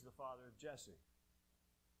 He's the father of Jesse,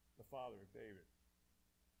 the father of David.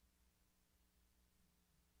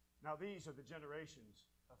 Now these are the generations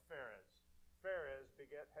of Pharez. Pharez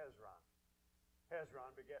begat Hezron.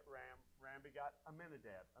 Hezron begat Ram. Ram begat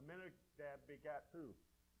Amminadab. Amminadab begat who?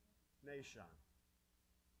 Nahshon.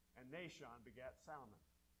 And Nahshon begat Salmon.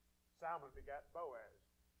 Salmon begat Boaz.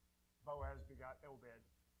 Boaz begat Obed.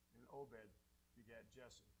 And Obed begat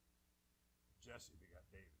Jesse. Jesse begat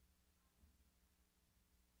David.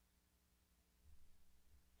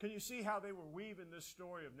 Can you see how they were weaving this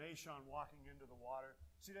story of Nahshon walking into the water?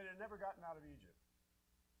 See, they had never gotten out of Egypt.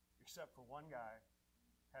 Except for one guy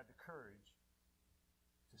had the courage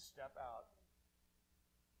to step out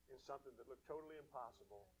in something that looked totally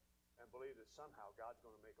impossible and believe that somehow God's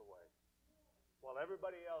going to make a way. While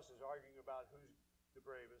everybody else is arguing about who's the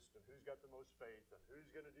bravest and who's got the most faith and who's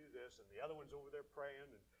going to do this, and the other one's over there praying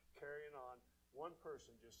and carrying on, one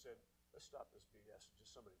person just said, let's stop this BS and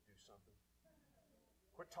just somebody do something.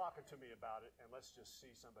 Quit talking to me about it and let's just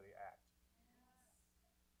see somebody act.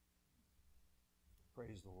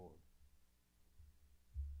 Praise the Lord.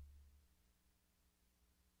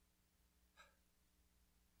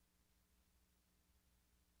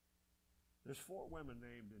 There's 4 women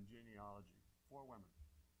named in genealogy. 4 women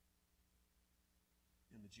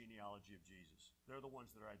in the genealogy of Jesus. They're the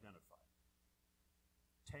ones that are identified.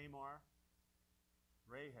 Tamar,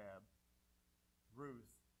 Rahab,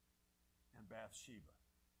 Ruth, and Bathsheba.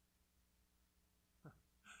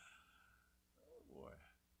 Oh boy.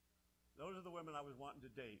 Those are the women I was wanting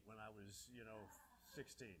to date when I was,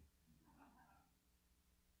 16.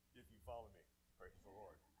 If you follow me, praise the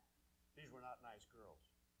Lord. These were not nice girls.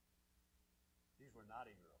 These were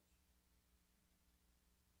naughty girls.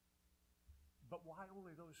 But why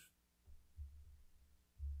only those?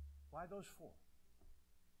 Why those 4?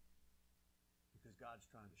 Because God's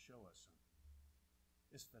trying to show us something.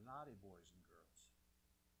 It's the naughty boys and girls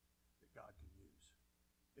that God can use.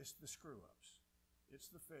 It's the screw-ups. It's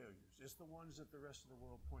the failures. It's the ones that the rest of the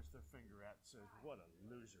world points their finger at and says, what a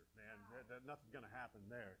loser, man. Nothing's going to happen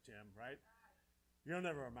there, Tim, right? You'll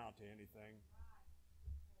never amount to anything.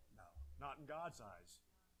 No, not in God's eyes.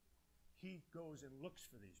 He goes and looks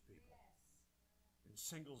for these people and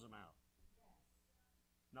singles them out.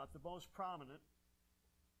 Not the most prominent,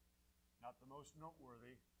 not the most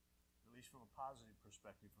noteworthy, at least from a positive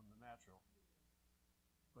perspective from the natural.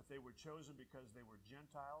 But they were chosen because they were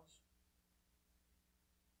Gentiles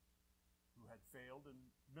who had failed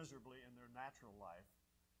miserably in their natural life,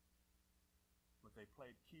 but they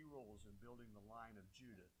played key roles in building the line of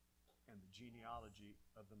Judah and the genealogy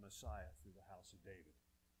of the Messiah through the house of David.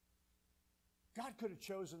 God could have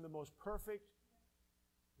chosen the most perfect,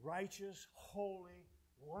 righteous, holy,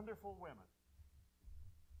 wonderful women,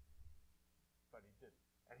 but He didn't.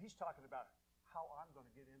 And He's talking about how I'm going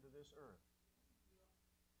to get into this earth.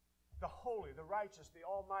 the holy, the righteous, the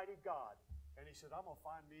almighty God. And he said, I'm going to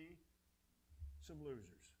find me some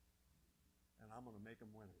losers, and I'm going to make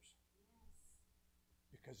them winners.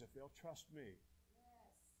 Yes. Because if they'll trust me,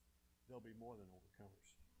 yes, they'll be more than overcomers.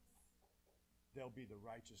 Yes. They'll be the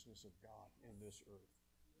righteousness of God in this earth.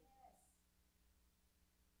 Yes.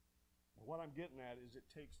 And what I'm getting at is it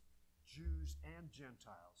takes Jews and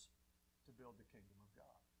Gentiles to build the kingdom of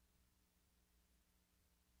God.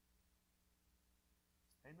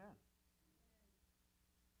 Amen.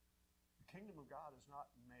 The kingdom of God is not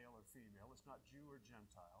male or female. It's not Jew or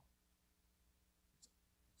Gentile.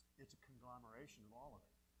 It's a conglomeration of all of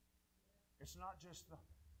it. It's not just the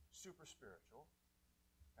super spiritual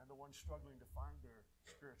and the ones struggling to find their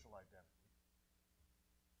spiritual identity.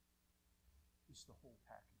 It's the whole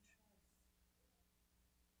package.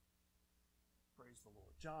 Praise the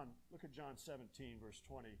Lord. Look at John 17, verse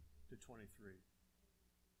 20 to 23.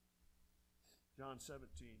 John 17, 20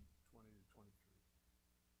 to 23.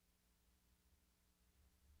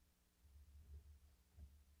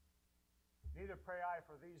 Neither pray I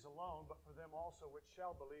for these alone, but for them also which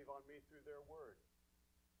shall believe on me through their word,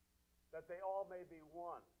 that they all may be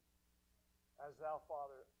one, as thou,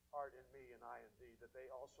 Father, art in me and I in thee, that they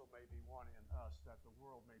also may be one in us, that the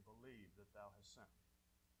world may believe that thou hast sent me.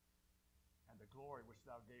 And the glory which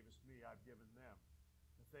thou gavest me I've given them,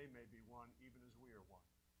 that they may be one even as we are one.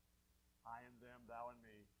 I in them, thou in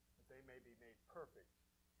me, that they may be made perfect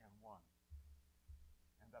and one,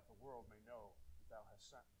 and that the world may know that thou hast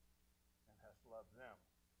sent me, and hast loved them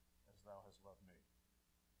as thou hast loved me.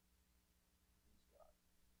 Praise God.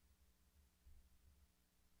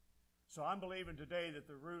 So I'm believing today that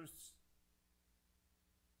the roots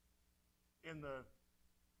in the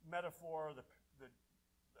metaphor, the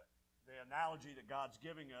analogy that God's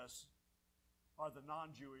giving us are the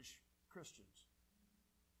non-Jewish Christians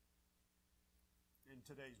in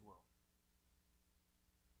today's world.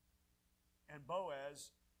 And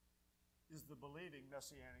Boaz is the believing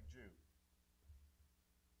Messianic Jew.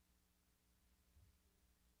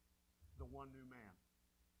 The one new man.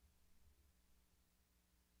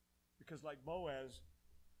 Because like Boaz,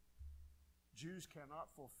 Jews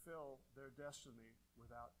cannot fulfill their destiny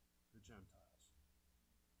without the Gentiles.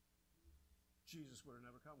 Jesus would have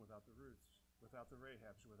never come without the Ruths, without the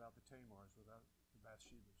Rahabs, without the Tamars, without the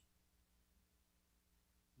Bathshebas.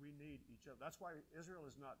 We need each other. That's why Israel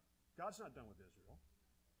is not, God's not done with Israel.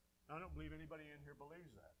 I don't believe anybody in here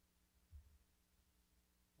believes that.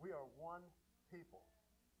 We are one people.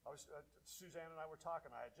 Suzanne and I were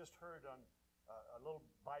talking. I had just heard on a little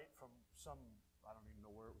bite from some, I don't even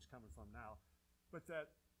know where it was coming from now, but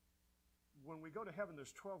that when we go to heaven,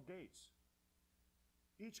 there's 12 gates.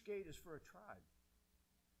 Each gate is for a tribe.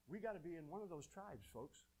 We got to be in one of those tribes,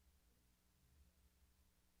 folks.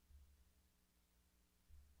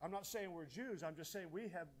 I'm not saying we're Jews. I'm just saying we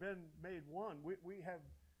have been made one. We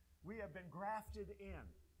have been grafted in.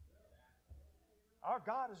 Our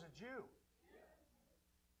God is a Jew.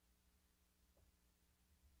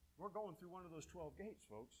 We're going through one of those 12 gates,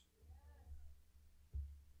 folks.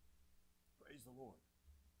 Praise the Lord.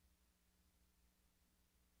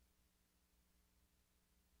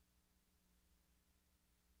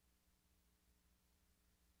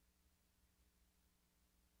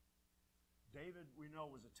 David, we know,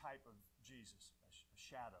 was a type of Jesus, a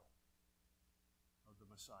shadow of the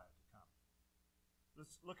Messiah to come.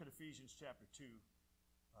 Let's look at Ephesians chapter 2,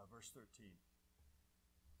 verse 13.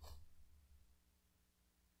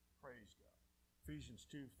 Praise God. Ephesians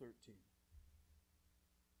 2:13.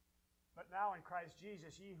 But now in Christ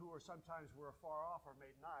Jesus, ye who were sometimes were afar off are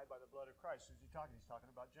made nigh by the blood of Christ. Who's he talking? He's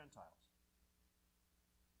talking about Gentiles.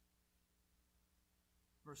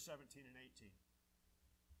 Verse 17 and 18.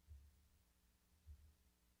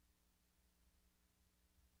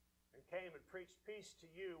 And came and preached peace to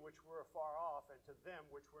you which were afar off, and to them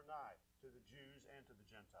which were nigh, to the Jews and to the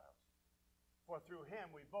Gentiles. For through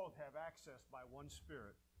him we both have access by one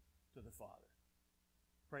Spirit to the Father.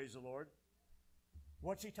 Praise the Lord.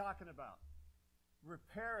 What's he talking about?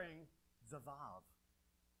 Repairing the vav.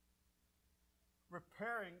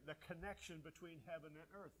 Repairing the connection between heaven and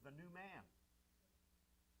earth, the new man.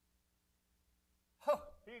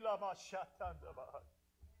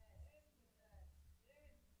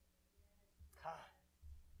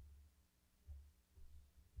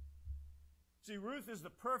 See, Ruth is the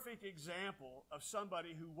perfect example of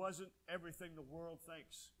somebody who wasn't everything the world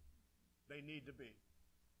thinks they need to be.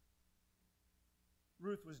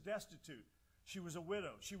 Ruth was destitute. She was a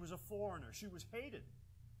widow. She was a foreigner. She was hated.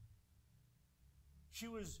 She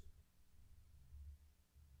was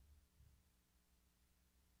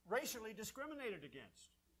racially discriminated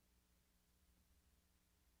against.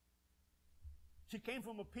 She came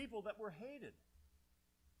from a people that were hated.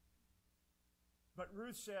 But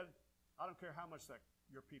Ruth said, I don't care how much that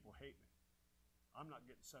your people hate me. I'm not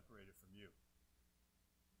getting separated from you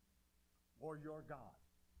or your God.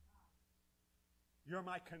 You're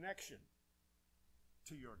my connection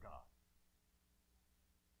to your God.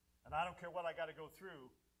 And I don't care what I got to go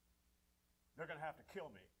through, they're going to have to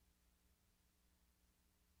kill me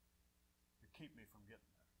to keep me from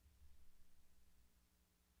getting there.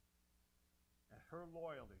 And her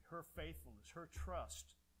loyalty, her faithfulness, her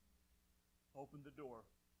trust opened the door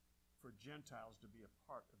for Gentiles to be a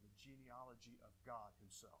part of the genealogy of God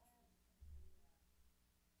himself.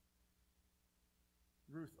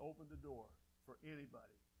 Ruth opened the door for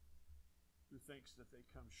anybody who thinks that they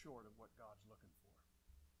come short of what God's looking for.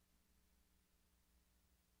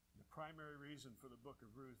 The primary reason for the book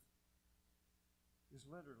of Ruth is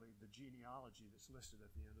literally the genealogy that's listed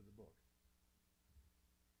at the end of the book.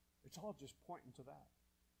 It's all just pointing to that.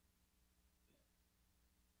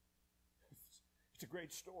 It's a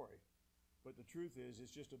great story, but the truth is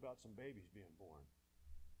it's just about some babies being born.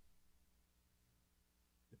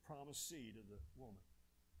 The promised seed of the woman,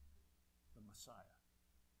 the Messiah.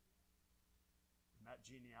 And that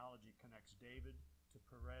genealogy connects David to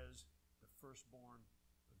Perez, the firstborn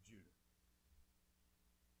of Judah.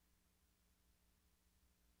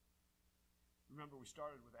 Remember, we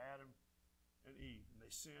started with Adam and Eve, and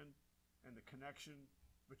they sinned, and the connection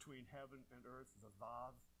between heaven and earth, the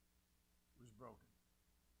Vav, was broken.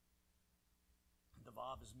 And the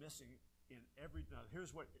Vav is missing in every... Now,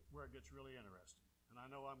 here's where it gets really interesting. And I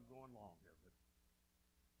know I'm going long here, but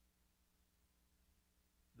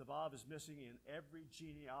the Vav is missing in every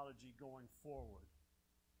genealogy going forward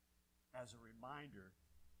as a reminder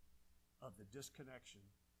of the disconnection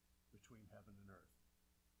between heaven and earth,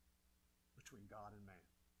 between God and man.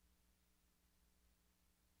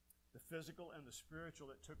 The physical and the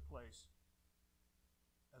spiritual that took place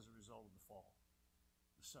as a result of the fall,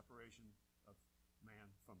 the separation of man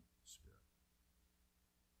from spirit.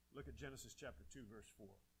 Look at Genesis chapter 2, verse 4.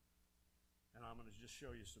 And I'm going to just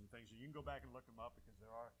show you some things. You can go back and look them up because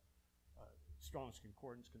there are, Strong's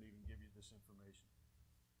Concordance can even give you this information.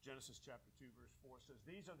 Genesis chapter 2, verse 4 says,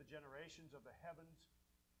 "These are the generations of the heavens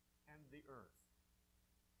and the earth."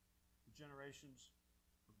 The generations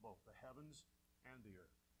of both the heavens and the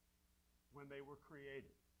earth, when they were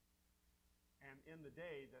created. And in the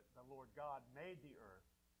day that the Lord God made the earth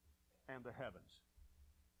and the heavens.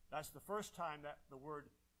 That's the first time that the word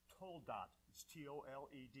toldot, it's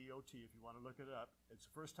T-O-L-E-D-O-T if you want to look it up. It's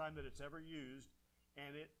the first time that it's ever used,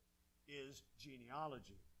 and it is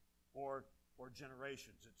genealogy or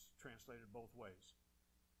generations. It's translated both ways.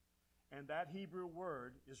 And that Hebrew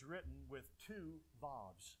word is written with two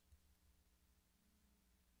vavs.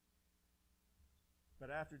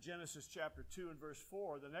 But after Genesis chapter 2 and verse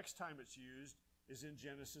 4, the next time it's used is in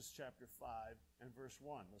Genesis chapter 5 and verse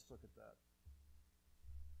 1. Let's look at that.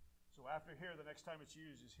 So after here, the next time it's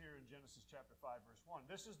used is here in Genesis chapter 5, verse 1.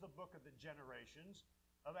 This is the book of the generations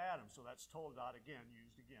of Adam. So that's toldot again,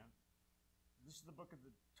 used again. This is the book of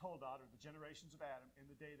the toldot, or the generations of Adam. In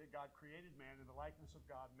the day that God created man, in the likeness of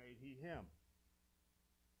God made he him.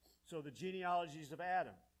 So the genealogies of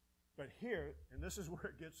Adam. But here, and this is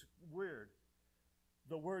where it gets weird,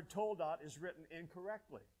 the word toldot is written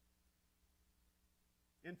incorrectly.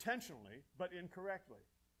 Intentionally, but incorrectly.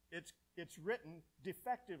 It's written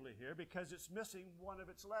defectively here because it's missing one of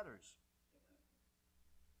its letters.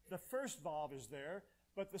 The first vav is there,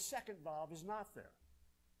 but the second vav is not there.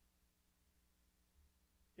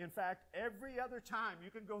 In fact, every other time you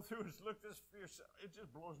can go through and look this for yourself, it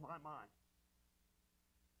just blows my mind.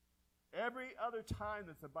 Every other time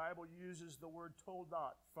that the Bible uses the word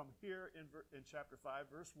toldot from here in chapter 5,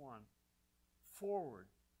 verse 1, forward,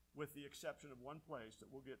 with the exception of one place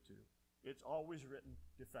that we'll get to, it's always written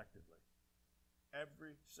defectively.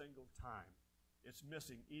 Every single time. It's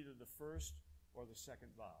missing either the first or the second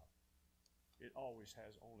vav. It always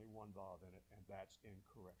has only one vav in it, and that's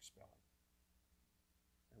incorrect spelling.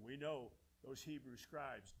 And we know those Hebrew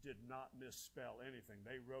scribes did not misspell anything.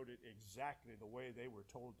 They wrote it exactly the way they were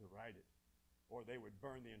told to write it, or they would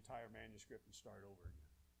burn the entire manuscript and start over again,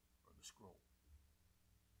 or the scroll.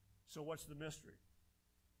 So what's the mystery?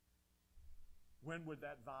 When would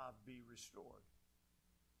that vav be restored?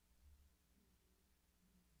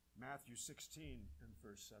 Matthew 16 and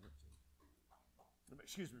verse 17.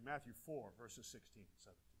 Excuse me, Matthew 4, verses 16 and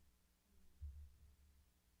 17.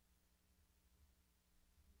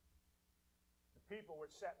 The people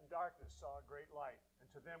which sat in darkness saw a great light, and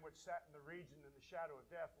to them which sat in the region in the shadow of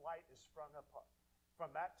death, light is sprung up. From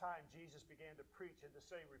that time Jesus began to preach and to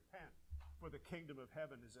say, "Repent, for the kingdom of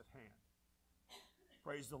heaven is at hand."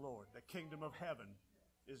 Praise the Lord. The kingdom of heaven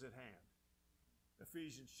is at hand.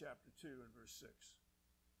 Ephesians chapter 2 and verse 6.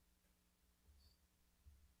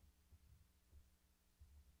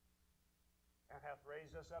 And hath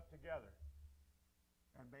raised us up together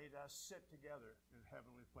and made us sit together in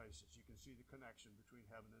heavenly places. You can see the connection between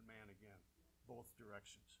heaven and man again, both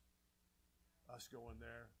directions. Us going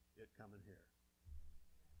there, it coming here.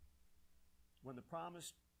 When the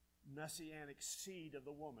promised messianic seed of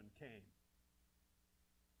the woman came,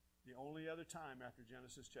 the only other time after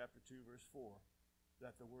Genesis chapter 2 verse 4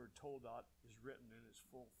 that the word Toldot is written in its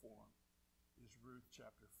full form is Ruth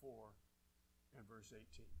chapter 4 and verse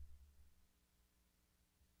 18.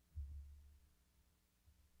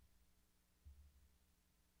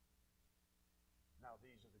 Now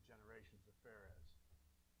these are the generations of Pharez.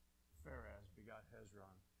 Pharez begot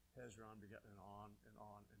Hezron. Hezron begot and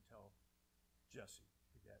on until Jesse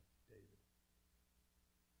begat David.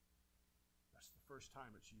 That's the first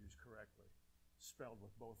time it's used correctly, spelled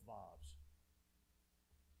with both vowels.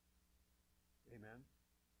 Amen?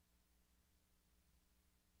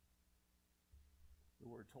 The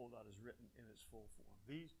word Toldot is written in its full form.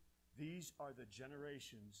 These are the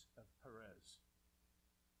generations of Perez.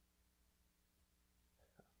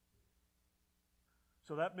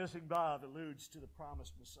 So that missing vav alludes to the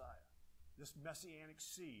promised Messiah, this messianic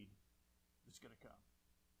seed that's going to come,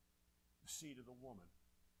 the seed of the woman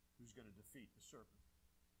who's going to defeat the serpent.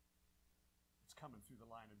 It's coming through the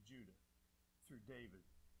line of Judah, through David,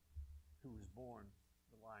 who was born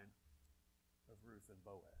the line of Ruth and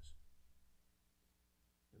Boaz.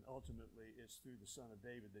 And ultimately, it's through the son of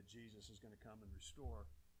David that Jesus is going to come and restore,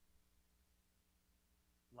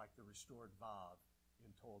 like the restored vav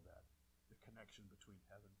in Toldot, the connection between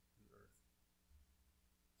heaven and earth.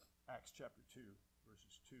 Acts chapter 2,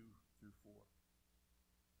 verses 2 through 4.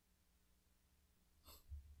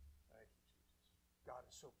 Thank you, Jesus. God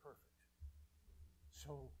is so perfect,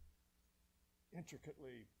 so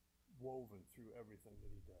intricately woven through everything that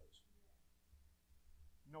he does.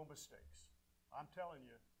 No mistakes. I'm telling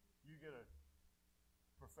you, you get a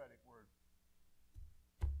prophetic word,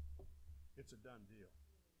 it's a done deal.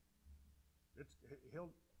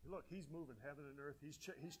 Look, he's moving heaven and earth. He's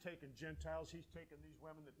taking Gentiles. He's taking these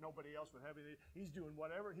women that nobody else would have. He's doing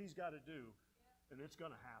whatever he's got to do, and it's going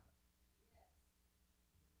to happen.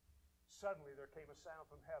 Suddenly there came a sound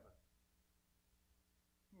from heaven.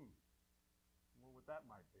 I wonder what that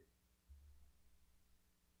might be.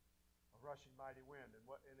 A rushing mighty wind,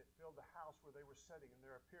 and it filled the house where they were sitting, and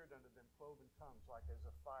there appeared unto them cloven tongues like as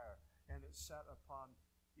of fire, and it sat upon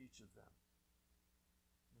each of them.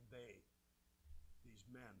 And they, these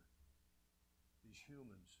men, these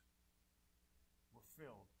humans, were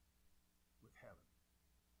filled with heaven,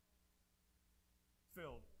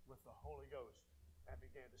 filled with the Holy Ghost, and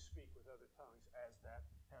began to speak with other tongues as that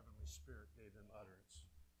heavenly Spirit gave them utterance.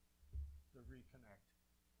 The reconnect,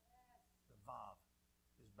 the vav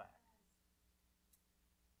is back.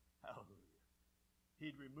 Hallelujah.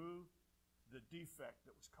 He'd removed the defect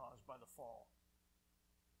that was caused by the fall,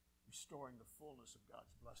 restoring the fullness of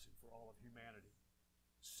God's blessing for all of humanity,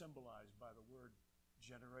 symbolized by the word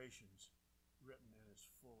generations written in its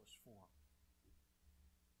fullest form.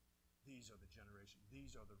 These are the generations.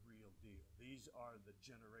 These are the real deal. These are the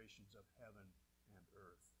generations of heaven and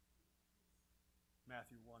earth.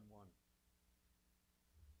 Matthew 1:1.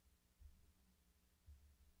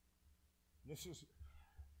 It's just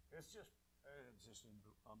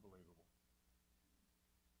unbelievable.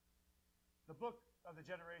 The book of the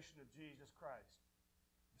generation of Jesus Christ,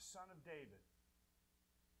 the son of David,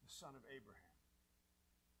 the son of Abraham.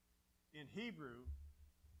 In Hebrew,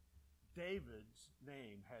 David's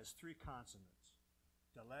name has three consonants: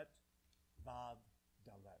 Dalet, Vav,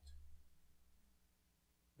 Dalet.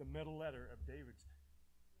 The middle letter of David's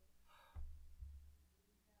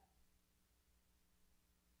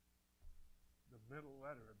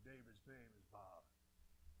name is Vav.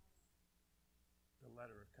 The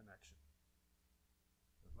letter of connection.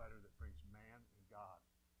 The letter that brings man and God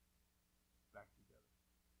back together.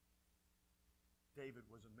 David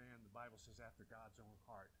was a man, the Bible says, after God's own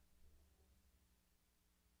heart.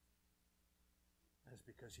 That's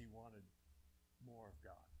because he wanted more of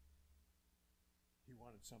God. He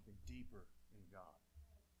wanted something deeper in God.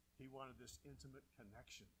 He wanted this intimate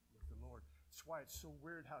connection with the Lord. That's why it's so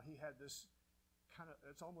weird how he had this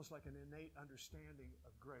it's almost like an innate understanding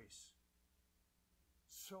of grace.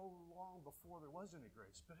 So long before there was any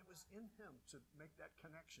grace, but it was in him to make that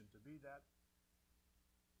connection, to be that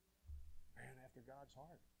man after God's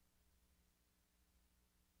heart.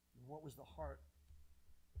 And what was the heart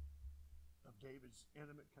of David's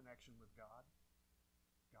intimate connection with God?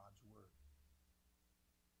 God's Word.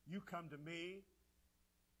 You come to me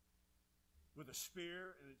with a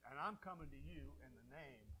spear, and I'm coming to you in the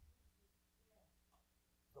name,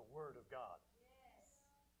 the Word of God.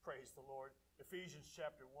 Praise the Lord. Ephesians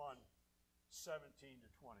chapter 1, 17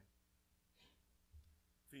 to 20.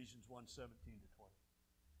 Ephesians 1, 17 to 20.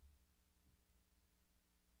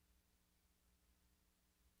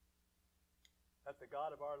 That the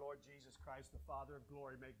God of our Lord Jesus Christ, the Father of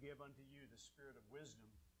glory, may give unto you the spirit of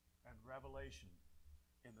wisdom and revelation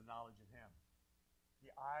in the knowledge of Him.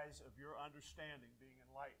 The eyes of your understanding being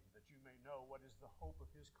enlightened, that you may know what is the hope of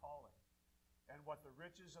His calling, and what the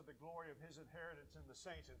riches of the glory of His inheritance in the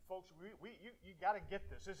saints. And folks, you got to get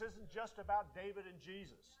this. This isn't just about David and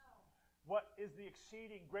Jesus. What is the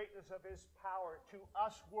exceeding greatness of His power to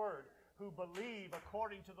us, Word, who believe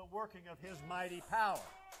according to the working of His mighty power?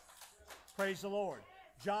 Praise the Lord.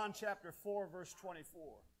 John chapter 4, verse 24.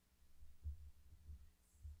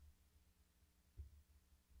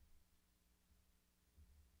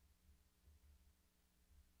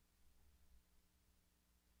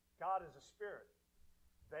 God is a spirit.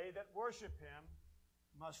 They that worship Him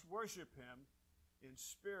must worship Him in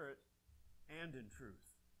spirit and in truth.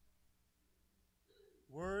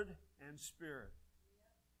 Word and spirit.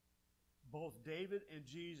 Both David and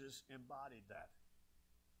Jesus embodied that.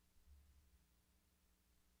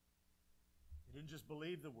 They didn't just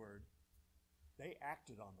believe the Word. They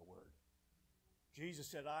acted on the Word. Jesus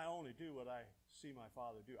said, I only do what I see my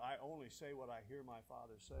Father do. I only say what I hear my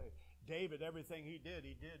Father say. David, everything he did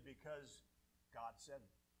because God said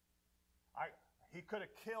it. He could have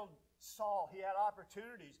killed Saul. He had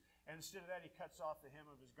opportunities. And instead of that, he cuts off the hem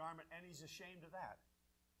of his garment, and he's ashamed of that.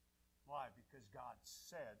 Why? Because God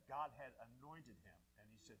said, God had anointed him. And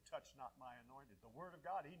he said, touch not my anointed. The Word of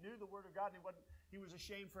God. He knew the Word of God, and he was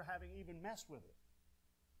ashamed for having even messed with it.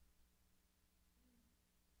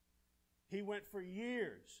 He went for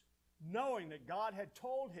years knowing that God had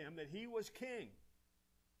told him that he was king.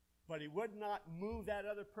 But he would not move that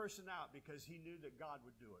other person out because he knew that God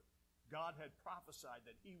would do it. God had prophesied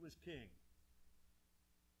that he was king.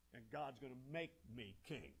 And God's going to make me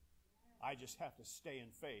king. I just have to stay in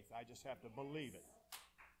faith. I just have to believe it.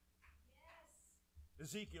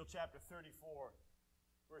 Ezekiel chapter 34,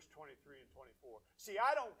 verse 23 and 24. See,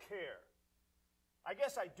 I don't care. I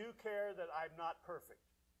guess I do care that I'm not perfect.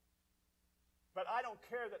 But I don't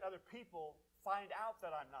care that other people find out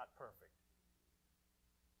that I'm not perfect.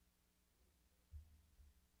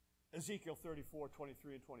 Ezekiel 34,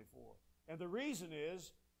 23 and 24. And the reason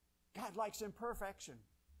is, God likes imperfection.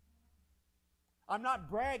 I'm not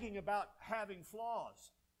bragging about having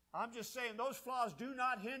flaws. I'm just saying those flaws do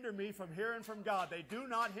not hinder me from hearing from God. They do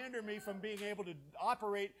not hinder me from being able to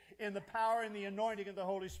operate in the power and the anointing of the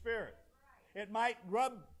Holy Spirit. It might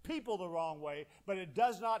rub people the wrong way, but it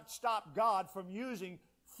does not stop God from using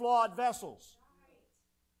flawed vessels.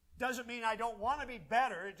 Doesn't mean I don't want to be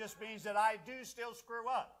better. It just means that I do still screw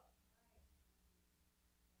up.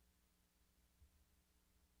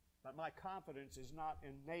 But my confidence is not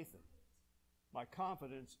in Nathan. My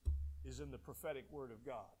confidence is in the prophetic word of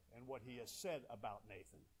God and what He has said about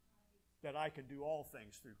Nathan. That I can do all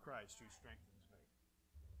things through Christ who strengthens me.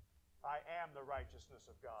 I am the righteousness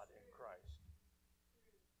of God in Christ.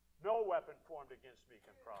 No weapon formed against me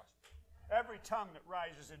can prosper. Every tongue that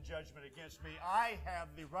rises in judgment against me, I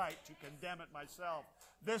have the right to condemn it myself.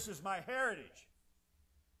 This is my heritage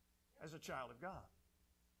as a child of God.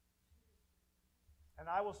 And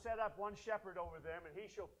I will set up one shepherd over them, and he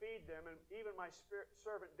shall feed them, and even my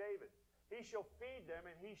servant David. He shall feed them,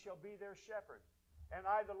 and he shall be their shepherd. And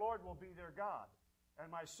I, the Lord, will be their God. And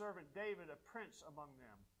my servant David, a prince among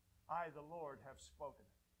them. I, the Lord, have spoken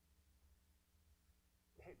it.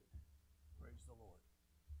 David. Praise the Lord.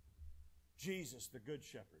 Jesus, the good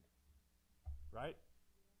shepherd. Right?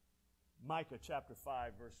 Micah chapter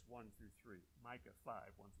 5, verse 1 through 3. Micah 5,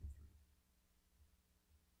 1 through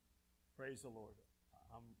 3. Praise the Lord.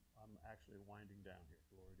 I'm actually winding down here.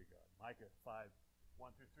 Glory to God. Micah 5,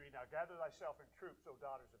 1 through 3. Now gather thyself in troops, O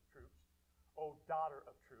daughters of troops, O daughter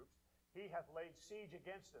of troops. He hath laid siege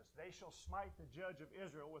against us. They shall smite the judge of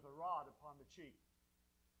Israel with a rod upon the cheek.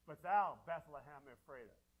 But thou, Bethlehem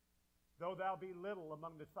Ephrathah, though thou be little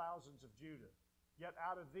among the thousands of Judah, yet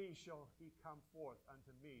out of thee shall he come forth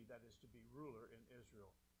unto me that is to be ruler in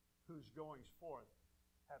Israel, whose goings forth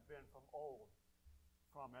have been from old,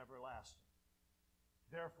 from everlasting.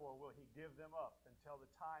 Therefore will he give them up until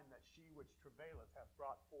the time that she which travaileth hath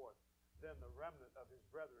brought forth. Then the remnant of his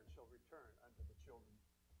brethren shall return unto the children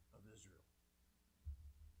of Israel.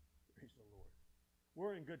 Praise the Lord.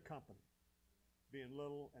 We're in good company, being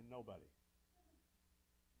little and nobody.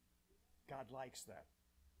 God likes that.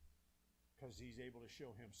 because He's able to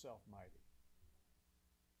show Himself mighty.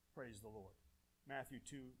 Praise the Lord. Matthew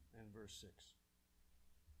 2 and verse 6.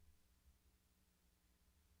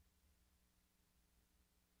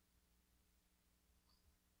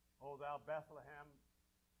 O thou Bethlehem,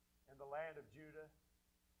 in the land of Judah,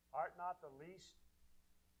 art not the least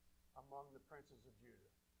among the princes of Judah.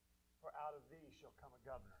 For out of thee shall come a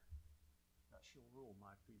governor that shall rule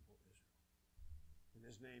my people Israel. And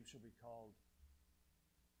His name shall be called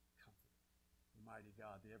Comforter, the mighty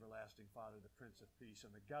God, the everlasting Father, the Prince of Peace,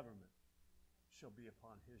 and the government shall be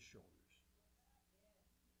upon His shoulders.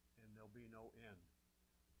 And there'll be no end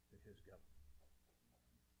to His government.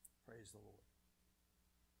 Praise the Lord.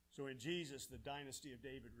 So in Jesus, the dynasty of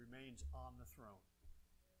David remains on the throne.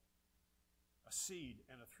 A seed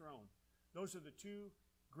and a throne. Those are the two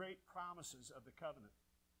great promises of the covenant.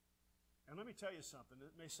 And let me tell you something.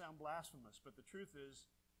 It may sound blasphemous, but the truth is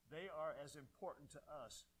they are as important to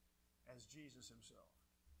us as Jesus Himself.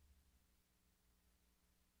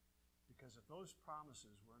 Because if those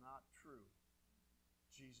promises were not true,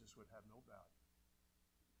 Jesus would have no value.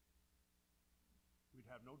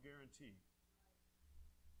 We'd have no guarantee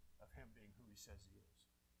of Him being who He says He is.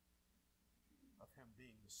 Of Him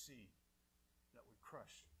being the seed that would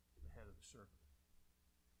crush the head of the serpent.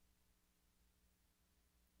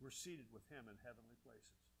 We're seated with Him in heavenly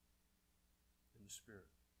places in the Spirit.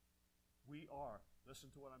 We are,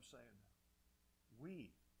 listen to what I'm saying now,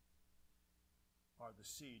 we are the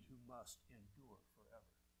seed who must endure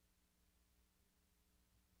forever.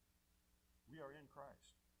 We are in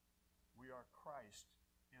Christ. We are Christ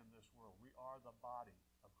in this world. We are the body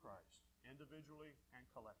of Christ, individually and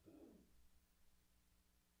collectively.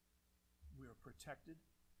 We are protected.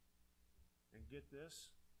 And get this,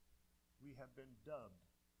 we have been dubbed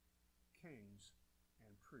kings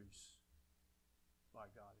and priests by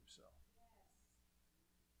God Himself.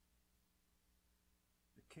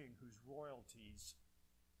 The King whose royalties,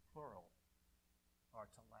 plural, are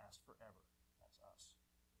to last forever. That's us,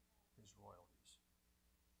 His royalties.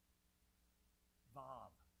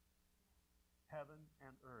 Vav, heaven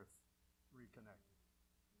and earth reconnected.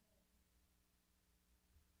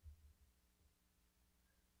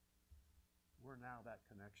 We're now that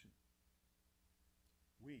connection.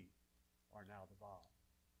 We are now the Vav,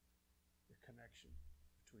 the connection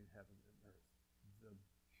between heaven and earth, the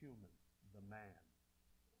human, the man.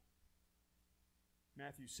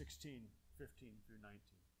 Matthew 16, 15 through 19.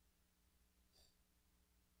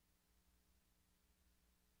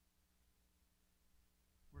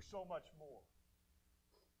 We're so much more.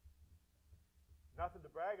 Nothing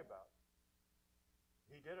to brag about.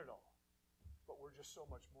 He did it all. But we're just so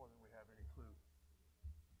much more than we have any clue.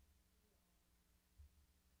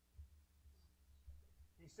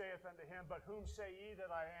 He saith unto him, But whom say ye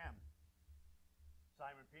that I am?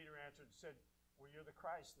 Simon Peter answered and said, Well, you're the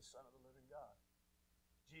Christ, the Son of the living God.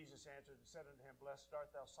 Jesus answered and said unto him, Blessed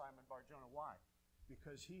art thou, Simon Bar-Jonah. Why?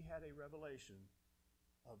 Because he had a revelation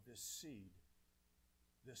of this seed,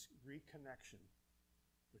 this reconnection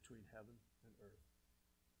between heaven and earth.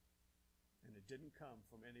 And it didn't come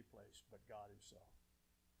from any place but God Himself.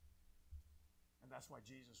 And that's why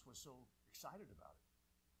Jesus was so excited about it.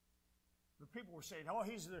 The people were saying, oh,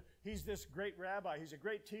 he's this great rabbi, he's a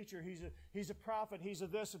great teacher, he's a prophet, he's a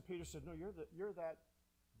this. And Peter said, no, you're that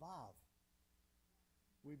Vav.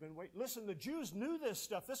 We've been waiting. Listen, the Jews knew this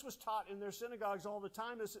stuff. This was taught in their synagogues all the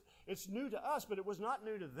time. It's new to us, but it was not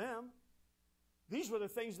new to them. These were the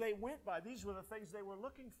things they went by. These were the things they were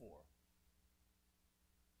looking for.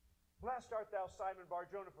 Blessed art thou, Simon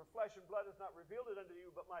Bar-Jonah, for flesh and blood hath not revealed it unto you,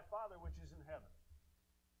 but my Father which is in heaven.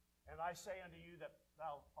 And I say unto you that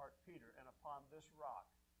thou art Peter, and upon this rock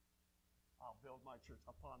I'll build my church.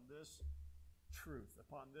 Upon this truth,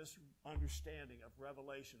 upon this understanding of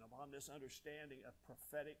revelation, upon this understanding of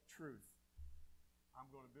prophetic truth, I'm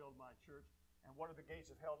going to build my church. And what are the gates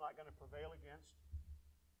of hell not going to prevail against?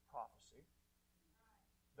 Prophecy.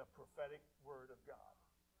 The prophetic word of God.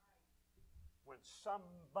 When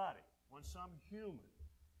some human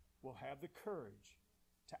will have the courage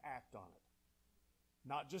to act on it.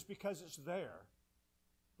 Not just because it's there,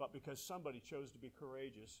 but because somebody chose to be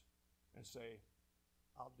courageous and say,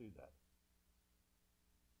 I'll do that.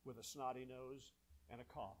 With a snotty nose and a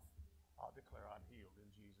cough, I'll declare I'm healed in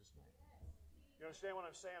Jesus' name. You understand what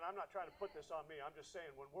I'm saying? I'm not trying to put this on me. I'm just saying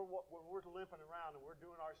when we're limping around and we're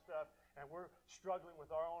doing our stuff and we're struggling with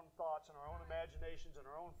our own thoughts and our own imaginations and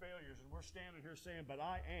our own failures, and we're standing here saying, but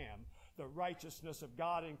I am the righteousness of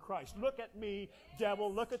God in Christ. Look at me,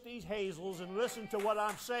 devil. Look at these hazels and listen to what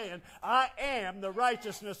I'm saying. I am the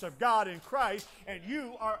righteousness of God in Christ, and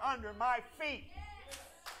you are under my feet.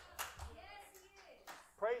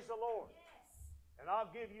 Praise the Lord. And I'll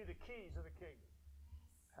give you the keys of the kingdom.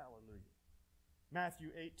 Hallelujah. Matthew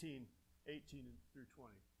 18 through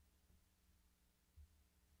 20.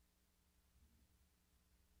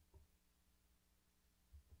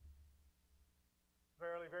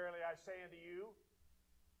 Verily, verily, I say unto you,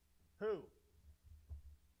 who?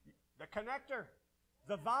 The connector,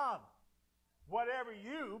 the Vav. Whatever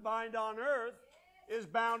you bind on earth is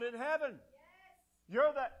bound in heaven.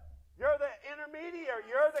 You're the intermediary.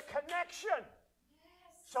 You're the connection.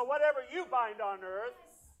 So whatever you bind on earth,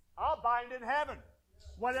 I'll bind in heaven.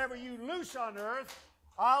 Whatever you loose on earth,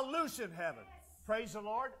 I'll loose in heaven. Praise the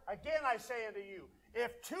Lord. Again I say unto you,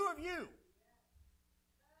 if two of you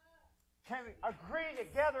can agree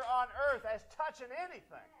together on earth as touching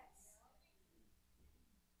anything,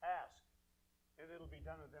 ask, and it'll be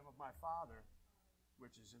done of them of my Father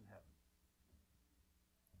which is in heaven.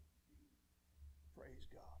 Praise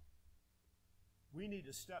God. We need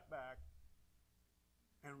to step back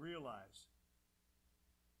and realize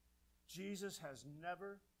Jesus has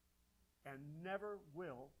never and never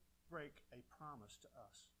will break a promise to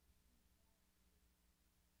us.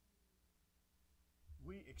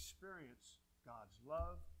 We experience God's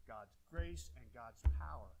love, God's grace, and God's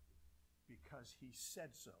power because He said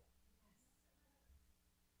so.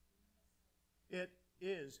 It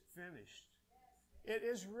is finished. It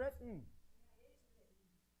is written.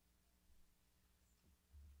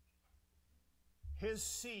 His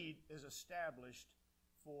seed is established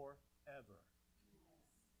forever.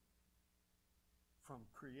 From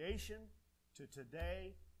creation to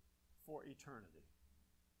today, for eternity.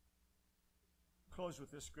 Close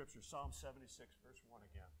with this scripture, Psalm 76, verse 1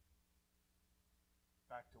 again.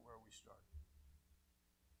 Back to where we started.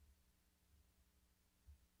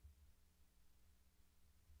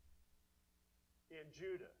 In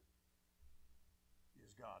Judah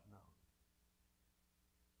is God known.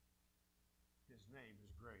 His name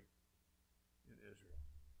is great in Israel.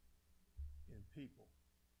 In people,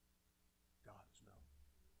 God is known.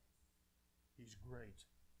 He's great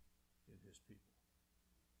in His people.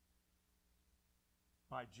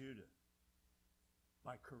 By Judah,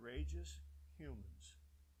 by courageous humans,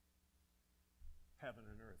 heaven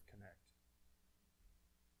and earth connect.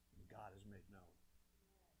 And God is made known.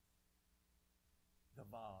 The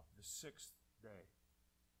Vav, the sixth day,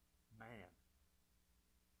 man.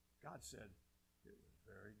 God said, it was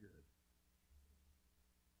very good.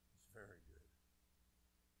 It's very good.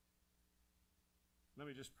 Let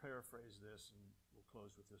me just paraphrase this, and we'll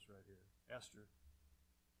close with this right here. Esther,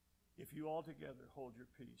 if you altogether hold your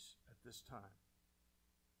peace at this time,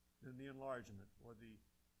 then the enlargement or the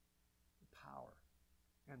power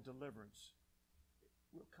and deliverance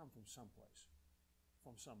will come from someplace,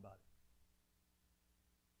 from somebody.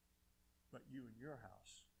 But you and your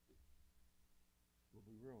house will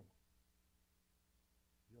be ruined.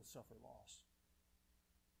 You'll suffer loss.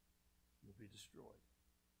 You'll be destroyed.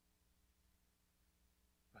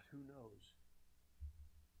 But who knows?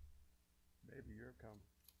 Maybe you're coming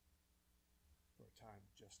for a time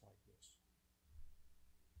just like this.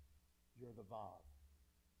 You're the Vav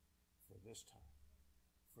for this time,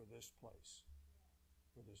 for this place,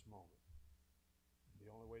 for this moment. And the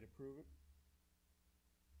only way to prove it,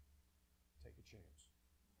 take a chance.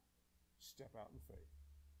 Step out in faith.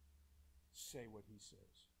 Say what He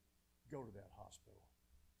says. Go to that hospital.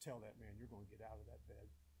 Tell that man you're going to get out of that bed.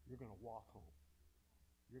 You're going to walk home.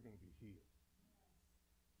 You're going to be healed.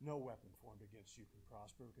 No weapon formed against you can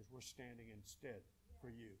prosper because we're standing instead for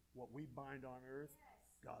you. What we bind on earth,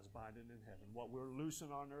 God's binding in heaven. What we're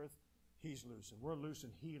loosing on earth, He's loosing. We're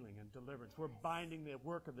loosing healing and deliverance. We're binding the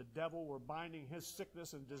work of the devil. We're binding his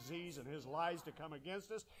sickness and disease and his lies to come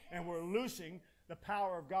against us. And we're loosing the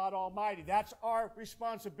power of God Almighty. That's our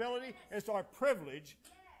responsibility. It's our privilege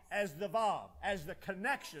as the Vav, as the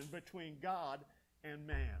connection between God and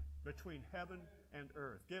man, between heaven and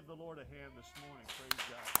earth. Give the Lord a hand this morning. Praise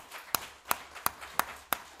God.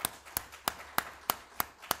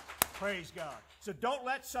 Praise God. So don't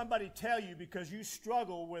let somebody tell you because you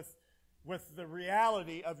struggle with the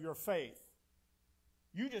reality of your faith.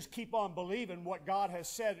 You just keep on believing what God has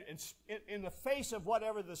said in the face of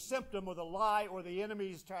whatever the symptom or the lie or the enemy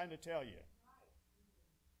is trying to tell you.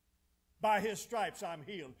 By His stripes I'm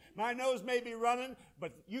healed. My nose may be running,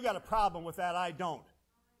 but you got a problem with that. I don't.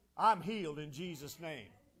 I'm healed in Jesus' name.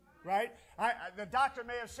 Right? The doctor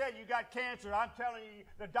may have said you got cancer. I'm telling you,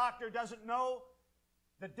 the doctor doesn't know.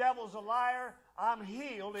 The devil's a liar. I'm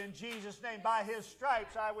healed in Jesus' name. By His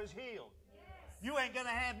stripes I was healed. You ain't going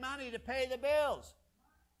to have money to pay the bills.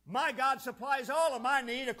 My God supplies all of my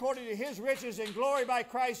need according to His riches in glory by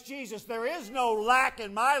Christ Jesus. There is no lack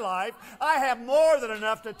in my life. I have more than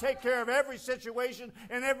enough to take care of every situation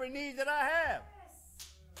and every need that I have.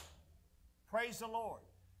 Praise the Lord.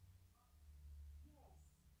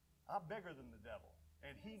 I'm bigger than the devil,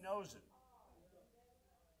 and he knows it.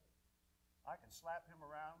 I can slap him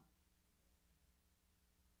around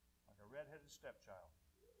like a redheaded stepchild.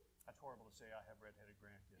 That's horrible to say I have redheaded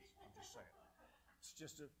grandkids. I'm just saying. It's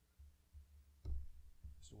just a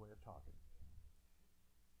way of talking.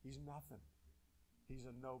 He's nothing. He's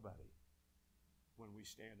a nobody when we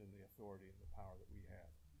stand in the authority and the power that we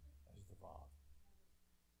have as the Vav.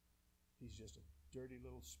 He's just a dirty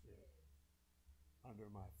little spirit under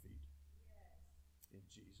my feet. In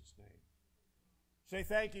Jesus' name. Say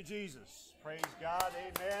thank you, Jesus. Praise God.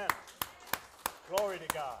 Amen. Glory to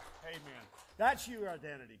God. Amen. That's your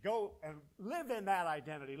identity. Go and live in that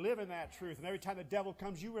identity. Live in that truth. And every time the devil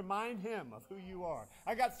comes, you remind him of who you are.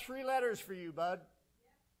 I got 3 letters for you, bud.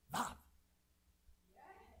 Vav.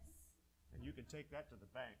 And you can take that to the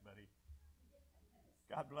bank, buddy.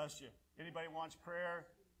 God bless you. Anybody wants prayer?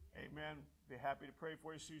 Amen. Be happy to pray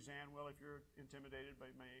for you. Suzanne will if you're intimidated by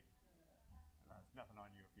me. Nothing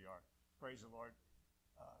on you if you are. Praise the Lord.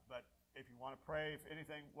 But if you want to pray, if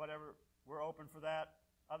anything, whatever, we're open for that.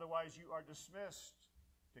 Otherwise, you are dismissed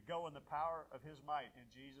to go in the power of His might in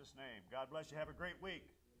Jesus' name. God bless you. Have a great week.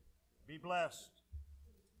 Be blessed.